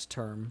correct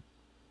term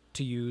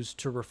to use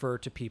to refer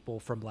to people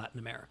from Latin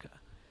America.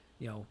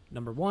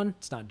 Number one,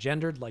 it's not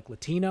gendered like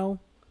Latino.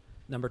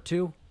 Number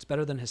two, it's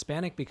better than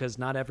Hispanic because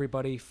not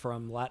everybody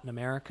from Latin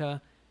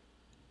America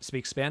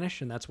speaks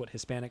Spanish, and that's what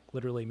Hispanic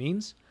literally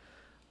means.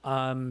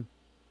 And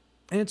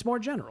it's more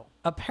general.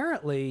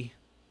 Apparently,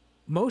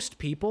 most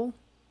people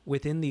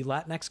within the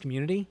Latinx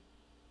community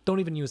don't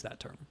even use that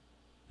term.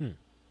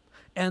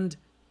 And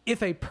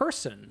if a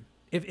person,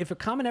 if a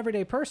common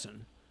everyday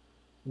person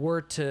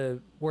were to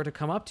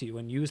come up to you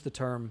and use the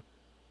term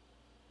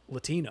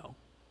Latino,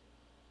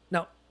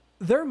 now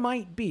there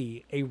might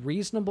be a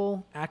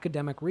reasonable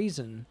academic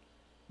reason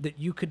that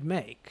you could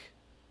make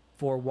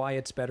for why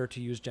it's better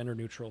to use gender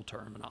neutral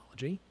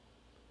terminology.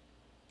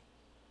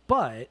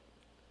 But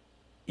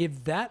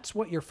if that's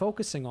what you're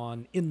focusing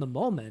on in the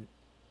moment,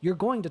 you're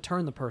going to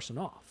turn the person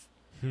off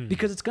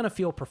because it's going to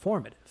feel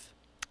performative.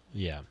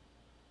 Yeah.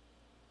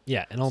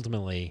 Yeah, and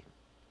ultimately,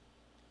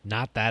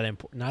 not that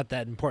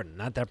important,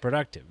 not that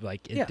productive.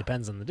 Like, it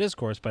depends on the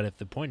discourse, but if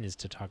the point is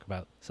to talk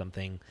about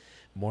something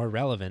more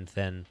relevant,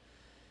 then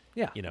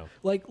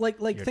like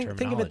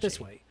think of it this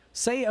way.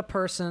 Say a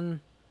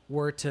person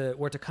were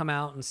to come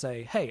out and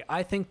say, "Hey,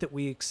 I think that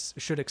we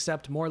should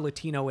accept more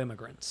Latino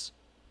immigrants."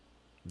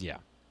 Yeah.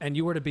 And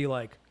you were to be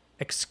like,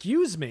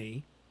 "Excuse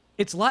me,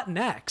 it's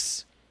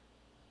Latinx."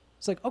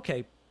 It's like,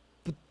 okay,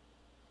 but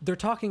they're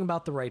talking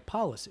about the right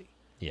policy.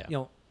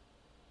 Yeah.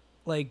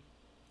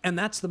 And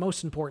that's the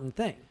most important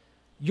thing.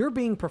 You're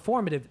being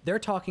performative. They're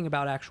talking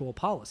about actual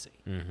policy.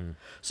 Mm-hmm.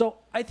 So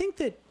I think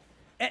that,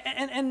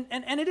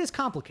 and it is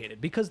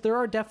complicated because there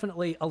are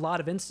definitely a lot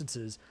of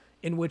instances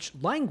in which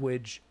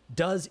language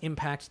does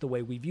impact the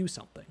way we view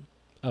something.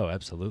 Oh,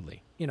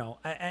 absolutely.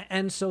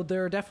 And so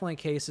there are definitely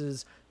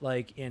cases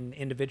like in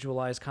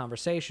individualized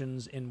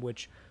conversations in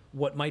which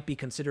what might be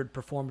considered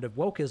performative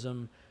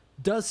wokeism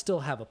does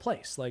still have a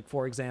place. Like,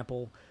 for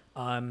example,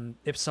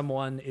 if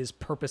someone is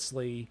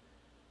purposely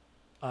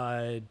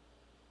not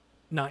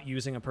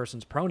using a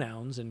person's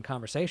pronouns in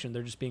conversation,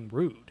 they're just being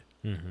rude.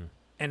 Mm-hmm.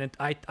 And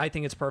I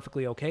think it's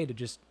perfectly okay to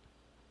just,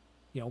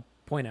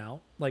 point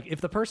out, like, if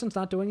the person's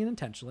not doing it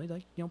intentionally,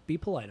 like, be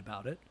polite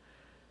about it.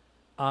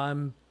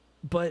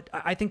 But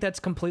I think that's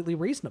completely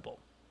reasonable.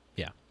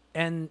 Yeah.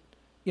 And,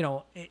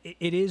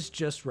 it is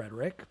just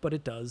rhetoric, but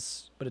it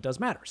does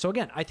matter. So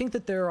again, I think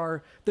that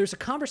there's a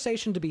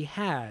conversation to be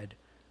had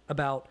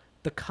about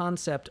the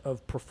concept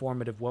of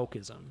performative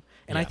wokeism.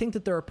 And I think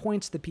that there are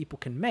points that people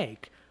can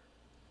make,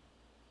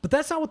 but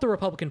that's not what the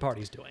Republican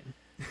Party's doing.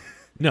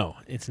 No,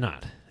 it's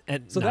not.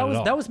 So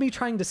that was me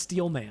trying to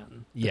steel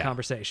man the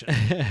conversation.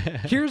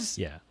 Here's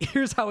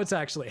how it's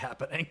actually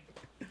happening.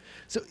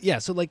 So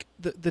like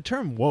the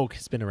term woke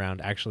has been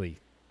around actually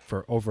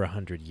for over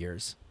 100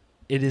 years.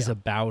 It is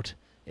about,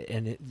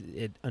 and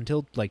it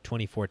until like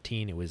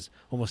 2014, it was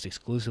almost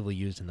exclusively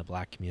used in the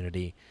Black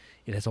community.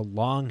 It has a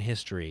long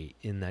history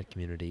in that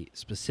community,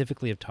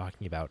 specifically of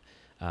talking about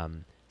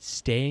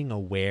staying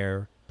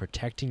aware,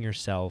 protecting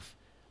yourself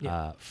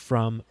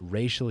from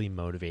racially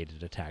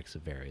motivated attacks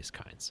of various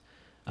kinds.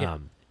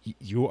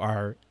 You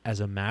are, as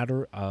a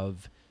matter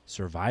of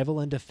survival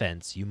and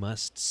defense, you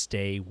must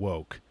stay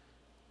woke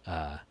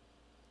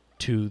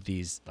to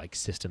these like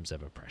systems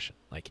of oppression.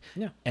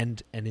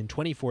 And in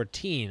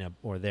 2014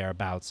 or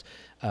thereabouts,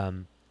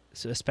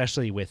 so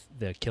especially with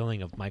the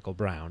killing of Michael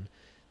Brown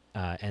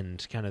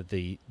and kind of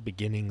the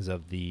beginnings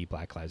of the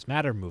Black Lives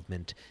Matter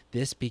movement,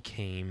 this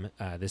became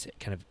this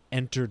kind of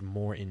entered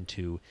more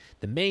into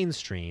the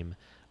mainstream.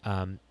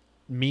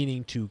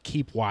 Meaning to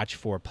keep watch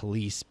for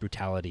police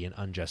brutality and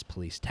unjust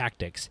police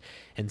tactics.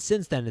 And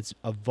since then, it's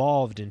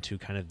evolved into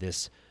kind of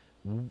this,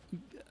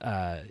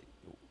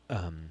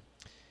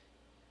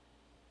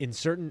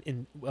 it's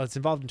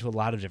evolved into a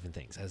lot of different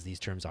things, as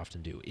these terms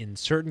often do. In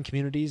certain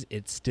communities,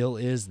 it still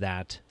is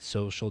that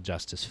social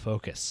justice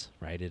focus,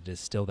 right? It is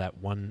still that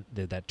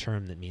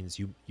term that means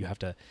you have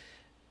to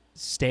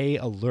stay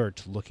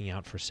alert, looking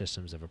out for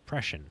systems of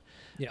oppression.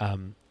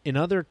 In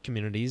other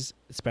communities,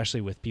 especially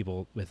with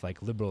people with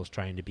like liberals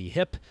trying to be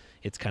hip,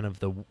 it's kind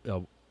of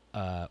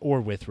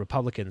or with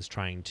Republicans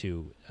trying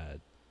to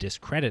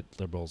discredit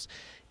liberals,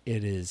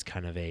 it is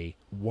kind of a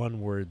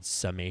one-word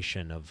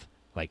summation of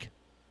like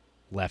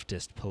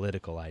leftist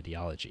political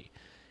ideology.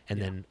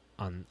 And then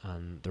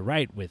on the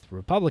right with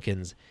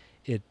Republicans,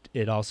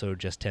 it also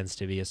just tends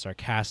to be a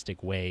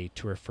sarcastic way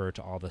to refer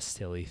to all the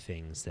silly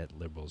things that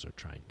liberals are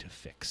trying to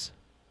fix.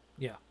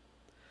 Yeah.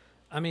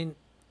 I mean,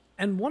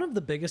 and one of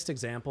the biggest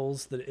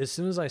examples that as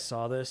soon as I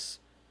saw this,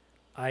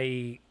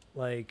 it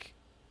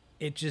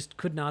just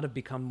could not have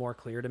become more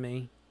clear to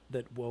me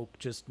that woke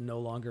just no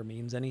longer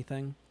means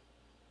anything.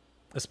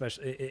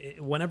 Especially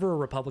whenever a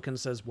Republican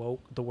says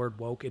woke, the word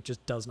woke, it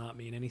just does not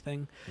mean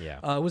anything. Yeah.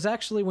 It was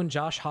actually when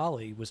Josh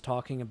Hawley was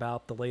talking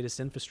about the latest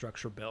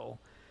infrastructure bill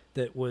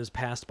that was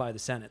passed by the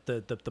Senate,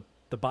 the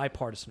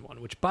bipartisan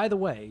one, which, by the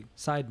way,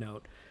 side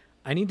note,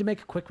 I need to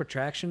make a quick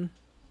retraction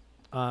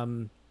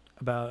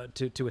about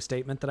to a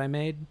statement that I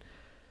made.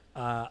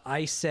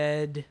 I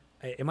said,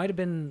 it might have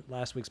been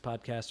last week's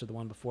podcast or the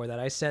one before that,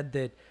 I said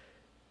that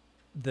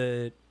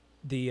the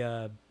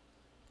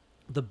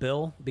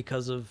bill,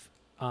 because of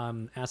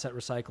asset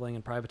recycling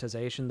and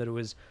privatization,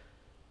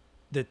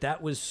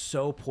 that was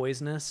so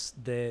poisonous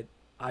that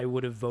I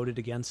would have voted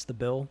against the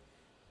bill,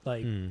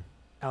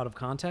 out of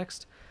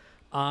context.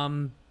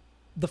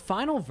 The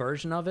final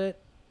version of it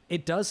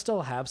does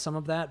still have some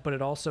of that, but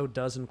it also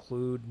does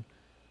include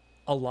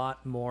a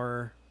lot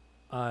more.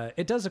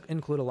 It does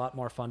include a lot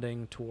more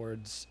funding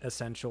towards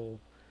essential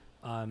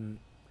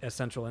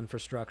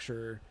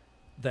infrastructure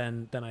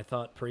than I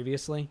thought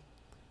previously.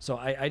 So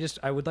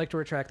I would like to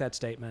retract that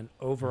statement.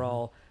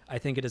 Overall, I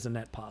think it is a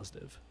net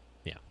positive.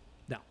 Yeah.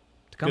 Now,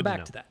 to come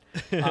back to that.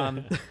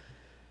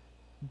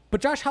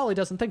 But Josh Hawley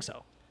doesn't think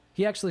so.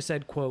 He actually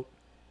said, quote,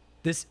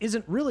 "This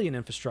isn't really an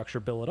infrastructure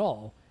bill at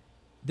all.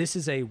 This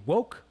is a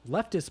woke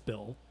leftist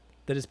bill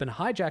that has been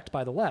hijacked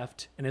by the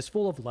left and is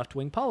full of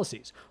left-wing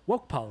policies.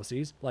 Woke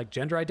policies like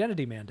gender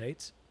identity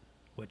mandates,"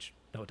 which,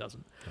 no, it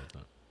doesn't. No, it's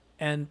not.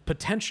 and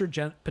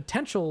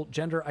potential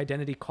gender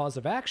identity cause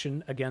of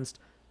action against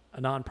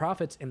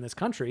nonprofits in this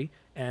country,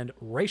 and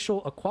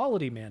racial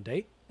equality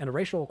mandate, and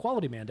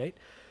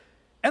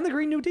the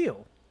Green New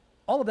Deal.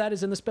 All of that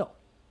is in this bill.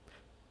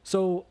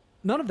 So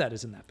none of that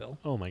is in that bill.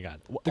 Oh my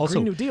God. The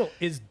Green New Deal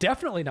is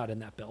definitely not in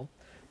that bill.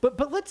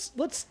 But let's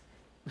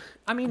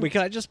I mean,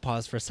 Can I just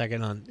pause for a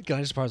second on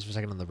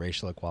the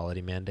racial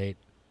equality mandate?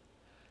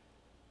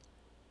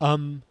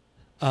 You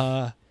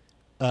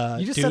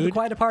just said the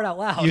quiet part out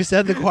loud. You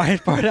said the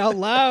quiet part out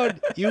loud.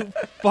 You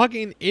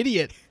fucking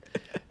idiot.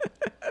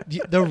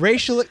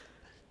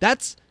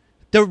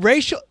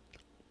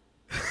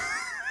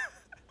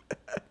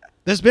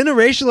 There's been a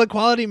racial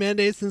equality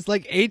mandate since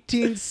like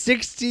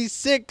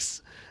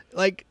 1866.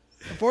 Like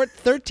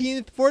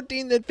 13th,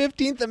 14th, and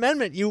 15th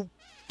Amendment. You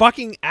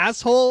fucking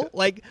asshole.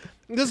 Like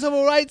the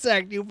Civil Rights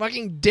Act, you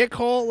fucking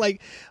dickhole.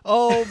 Like,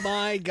 oh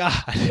my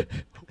God.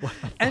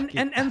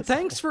 And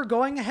thanks for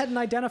going ahead and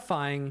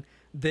identifying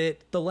that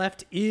the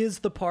left is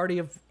the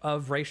party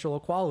of racial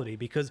equality,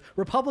 because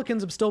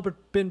Republicans have still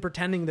been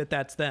pretending that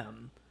that's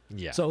them.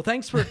 Yeah. So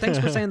thanks for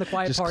saying the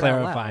quiet just part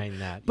out loud. clarifying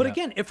that. But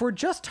again, if we're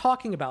just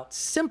talking about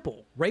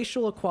simple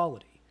racial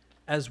equality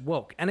as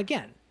woke, and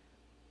again,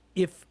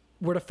 if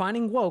we're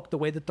defining woke the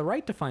way that the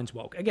right defines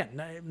woke,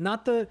 again,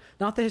 not the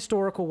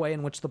historical way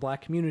in which the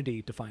black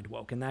community defined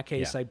woke. In that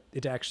case,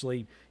 it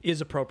actually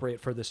is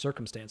appropriate for this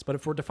circumstance. But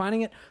if we're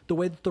defining it the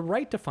way that the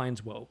right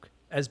defines woke,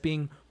 as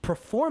being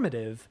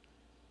performative,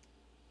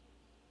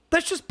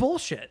 that's just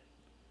bullshit.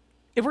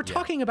 If we're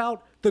talking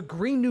about the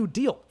Green New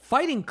Deal,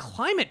 fighting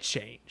climate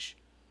change,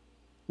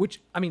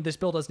 which, I mean, this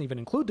bill doesn't even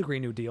include the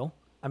Green New Deal.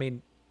 I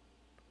mean,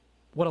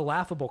 what a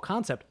laughable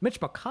concept.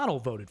 Mitch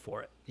McConnell voted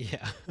for it.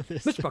 Yeah.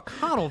 Mitch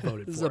McConnell voted for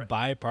it. This is a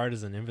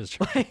bipartisan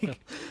infrastructure.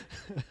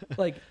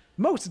 Like,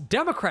 most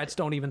Democrats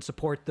don't even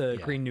support the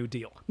Green New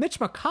Deal. Mitch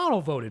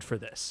McConnell voted for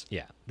this.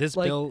 Yeah. This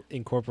bill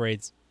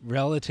incorporates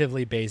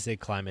relatively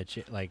basic climate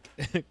change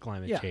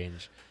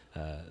measures.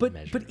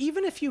 But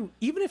even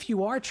if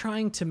you are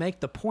trying to make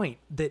the point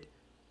that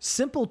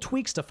simple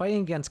tweaks to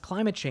fighting against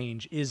climate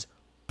change is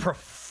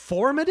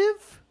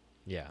performative,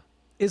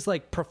 is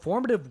like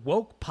performative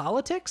woke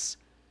politics,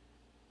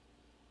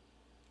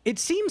 it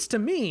seems to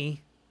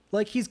me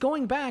like he's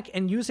going back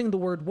and using the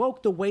word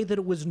woke the way that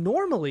it was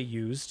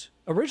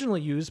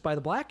originally used by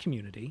the black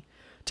community,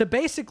 to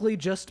basically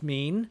just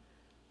mean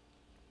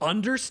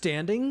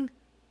understanding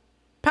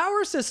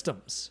power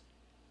systems.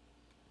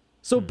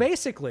 So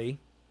basically,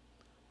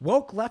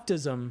 woke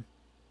leftism,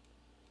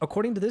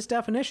 according to this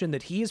definition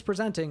that he is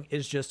presenting,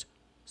 is just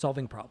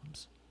solving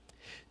problems.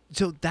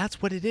 So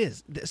that's what it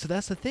is. So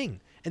that's the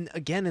thing. And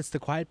again, it's the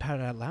quiet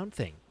part out loud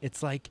thing.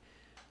 It's like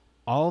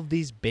all of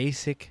these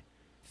basic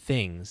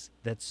things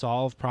that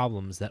solve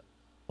problems that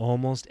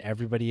almost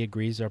everybody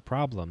agrees are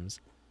problems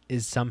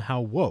is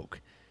somehow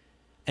woke.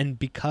 And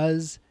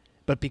because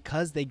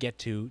they get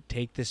to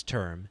take this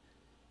term,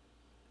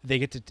 they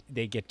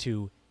get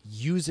to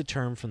use a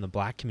term from the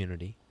black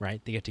community, right?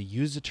 They get to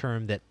use a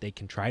term that they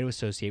can try to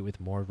associate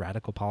with more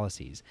radical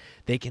policies.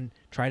 They can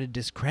try to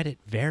discredit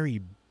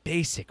very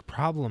basic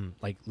problem,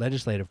 like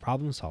legislative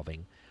problem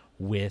solving,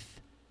 with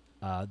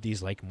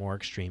these like more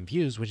extreme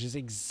views, which is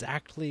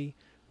exactly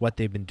what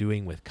they've been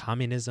doing with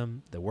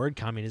communism, the word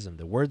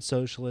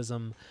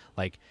socialism.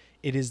 Like,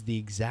 it is the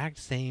exact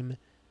same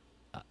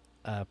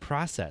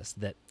process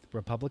that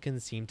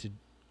Republicans seem to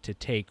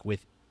take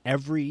with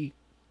every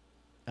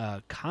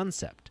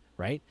concept,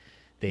 right?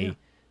 They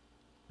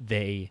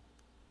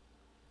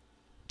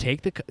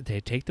take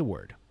the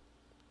word,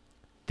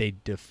 they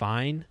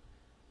define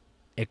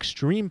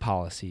extreme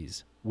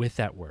policies with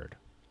that word,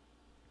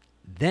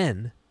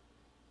 then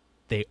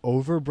they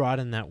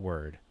overbroaden that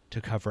word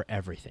to cover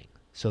everything,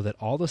 so that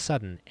all of a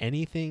sudden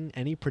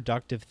any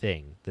productive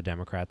thing the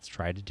Democrats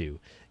try to do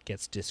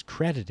gets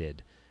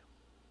discredited,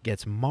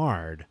 gets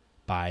marred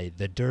by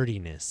the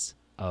dirtiness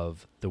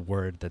of the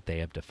word that they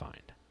have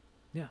defined.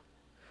 Yeah.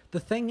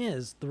 The thing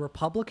is, the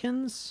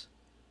Republicans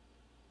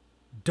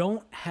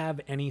don't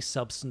have any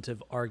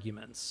substantive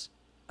arguments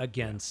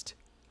against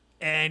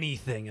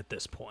anything at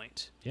this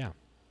point. Yeah.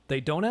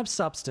 They don't have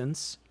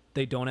substance.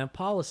 They don't have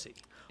policy.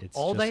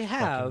 All they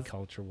have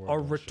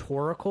are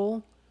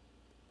rhetorical,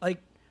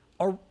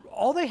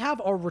 all they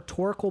have are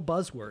rhetorical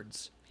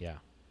buzzwords. Yeah.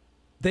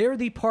 They're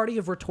the party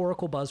of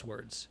rhetorical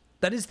buzzwords.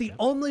 That is the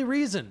only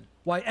reason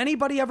why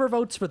anybody ever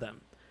votes for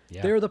them.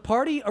 Yeah. They're the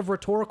party of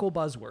rhetorical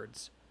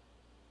buzzwords.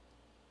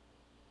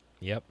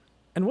 Yep.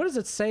 And what does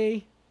it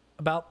say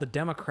about the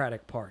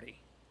Democratic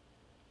Party?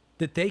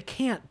 That they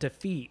can't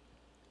defeat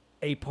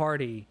a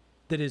party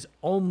that is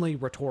only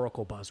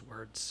rhetorical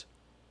buzzwords.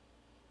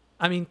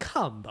 I mean,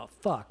 come the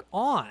fuck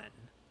on.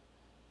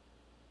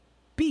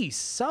 Be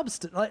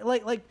substance.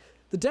 Like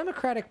the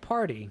Democratic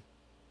Party,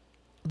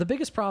 the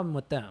biggest problem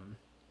with them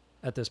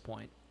at this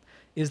point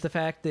is the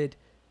fact that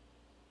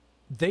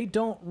they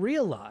don't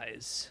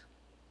realize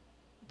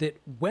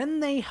that when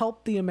they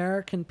help the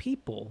American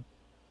people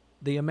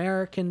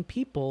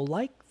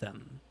like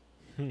them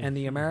and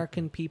the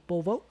American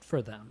people vote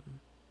for them.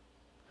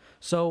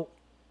 So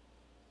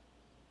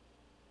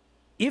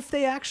if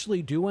they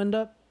actually do end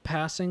up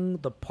passing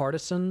the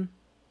partisan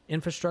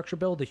infrastructure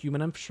bill, the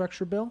human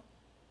infrastructure bill,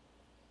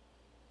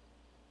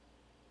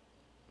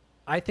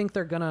 I think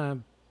they're gonna.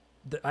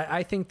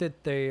 I think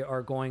that they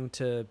are going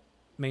to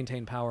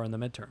maintain power in the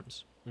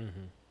midterms.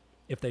 Mm-hmm.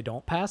 If they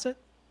don't pass it,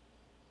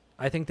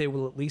 I think they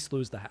will at least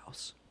lose the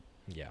House.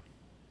 Yeah.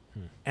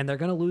 And they're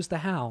gonna lose the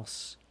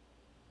House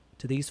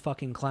to these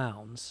fucking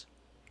clowns.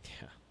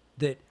 Yeah.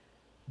 That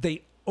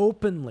they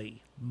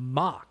openly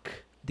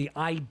mock the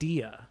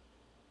idea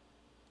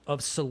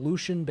of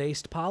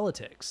solution-based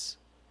politics,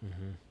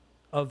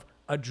 of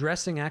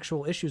addressing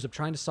actual issues, of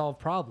trying to solve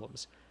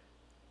problems.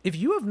 If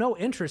you have no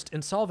interest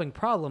in solving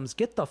problems,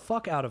 get the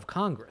fuck out of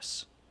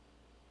Congress.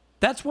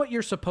 That's what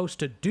you're supposed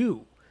to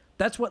do.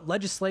 That's what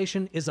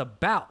legislation is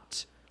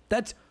about.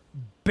 That's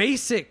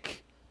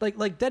basic.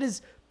 Like that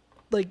is,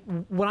 like,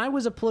 when I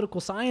was a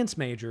political science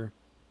major,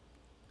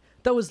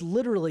 that was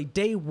literally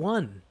day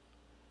one.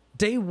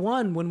 Day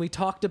one, when we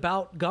talked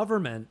about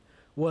government,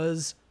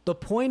 was the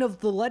point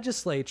of the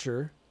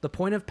legislature, the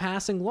point of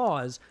passing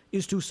laws,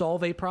 is to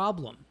solve a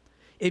problem.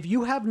 If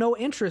you have no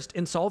interest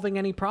in solving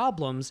any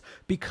problems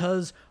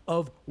because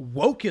of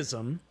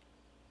wokeism,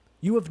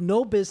 you have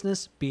no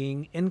business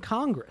being in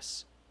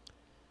Congress.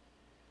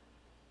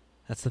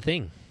 That's the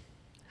thing.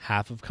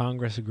 Half of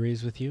Congress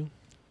agrees with you.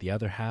 The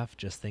other half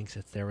just thinks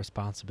it's their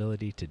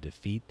responsibility to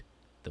defeat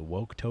the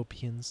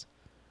woke-topians,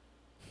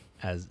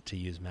 as to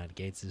use Matt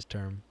Gaetz's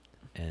term,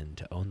 and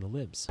to own the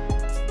libs.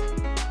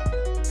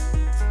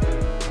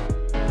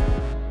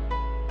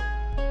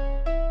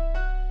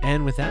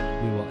 And with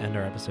that, we will end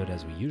our episode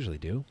as we usually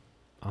do,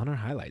 on our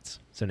highlights.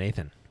 So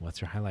Nathan,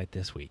 what's your highlight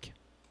this week?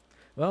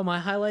 Well, my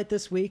highlight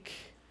this week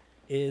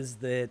is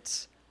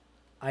that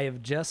I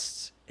have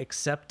just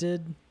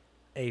accepted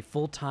a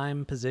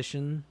full-time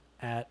position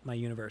at my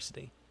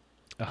university.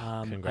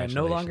 Congratulations. I'm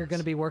no longer going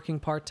to be working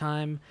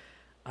part-time.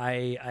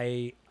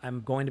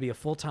 I'm going to be a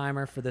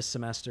full-timer for this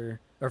semester,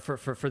 or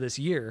for this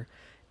year,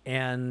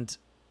 and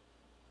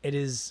it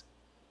is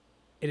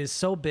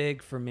so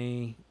big for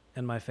me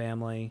and my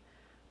family.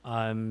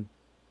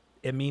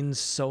 It means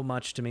so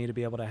much to me to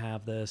be able to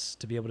have this,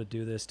 to be able to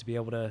do this, to be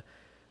able to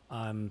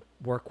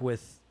work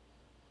with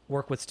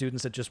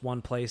students at just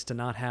one place, to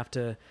not have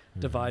to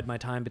divide my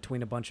time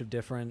between a bunch of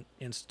different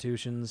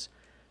institutions.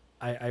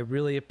 I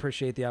really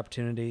appreciate the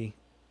opportunity,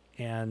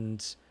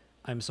 and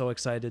I'm so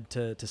excited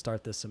to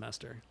start this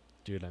semester.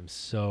 Dude, I'm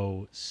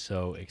so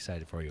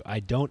excited for you. I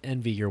don't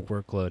envy your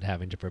workload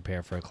having to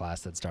prepare for a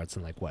class that starts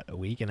in a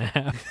week and a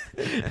half.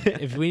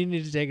 If we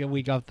need to take a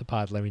week off the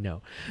pod, let me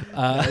know.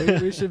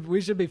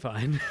 We should be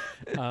fine.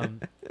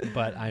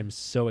 But I'm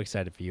so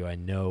excited for you. I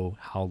know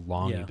how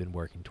long you've been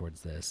working towards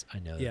this. I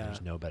know that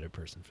there's no better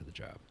person for the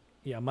job.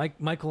 Yeah,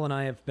 Michael and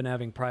I have been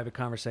having private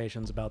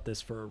conversations about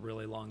this for a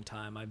really long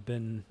time.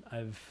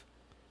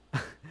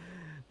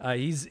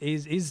 He's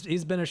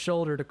been a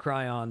shoulder to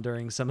cry on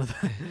during some of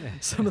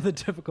the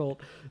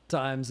difficult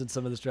times and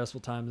some of the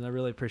stressful times, and I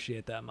really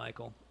appreciate that,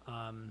 Michael.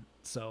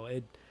 So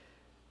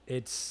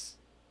it's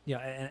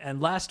and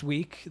last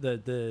week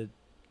it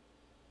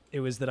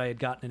was that I had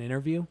gotten an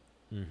interview,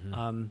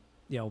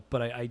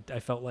 but I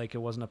felt like it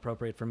wasn't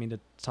appropriate for me to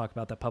talk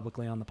about that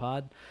publicly on the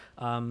pod.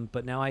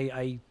 But now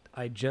I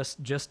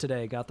just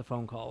today got the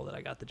phone call that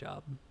I got the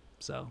job.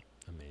 So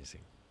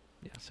amazing.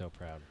 Yeah, so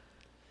proud.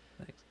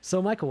 Thanks.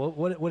 So, Michael,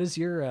 what is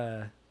your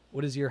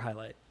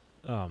highlight?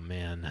 Oh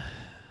man,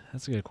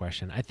 that's a good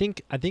question. I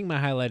think my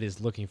highlight is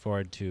looking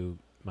forward to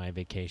my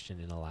vacation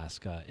in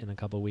Alaska in a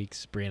couple of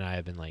weeks. Bree and I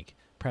have been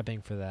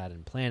prepping for that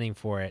and planning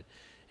for it,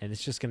 and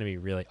it's just going to be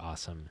really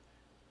awesome.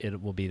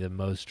 It will be the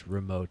most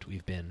remote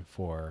we've been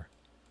for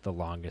the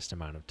longest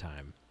amount of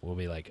time. We'll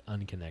be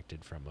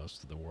unconnected from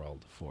most of the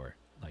world for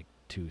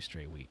 2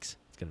 straight weeks.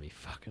 It's going to be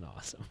fucking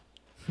awesome.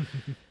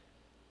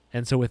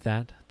 And so with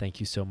that,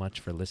 thank you so much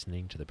for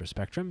listening to The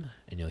Perspectrum,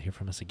 and you'll hear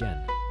from us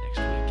again next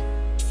week.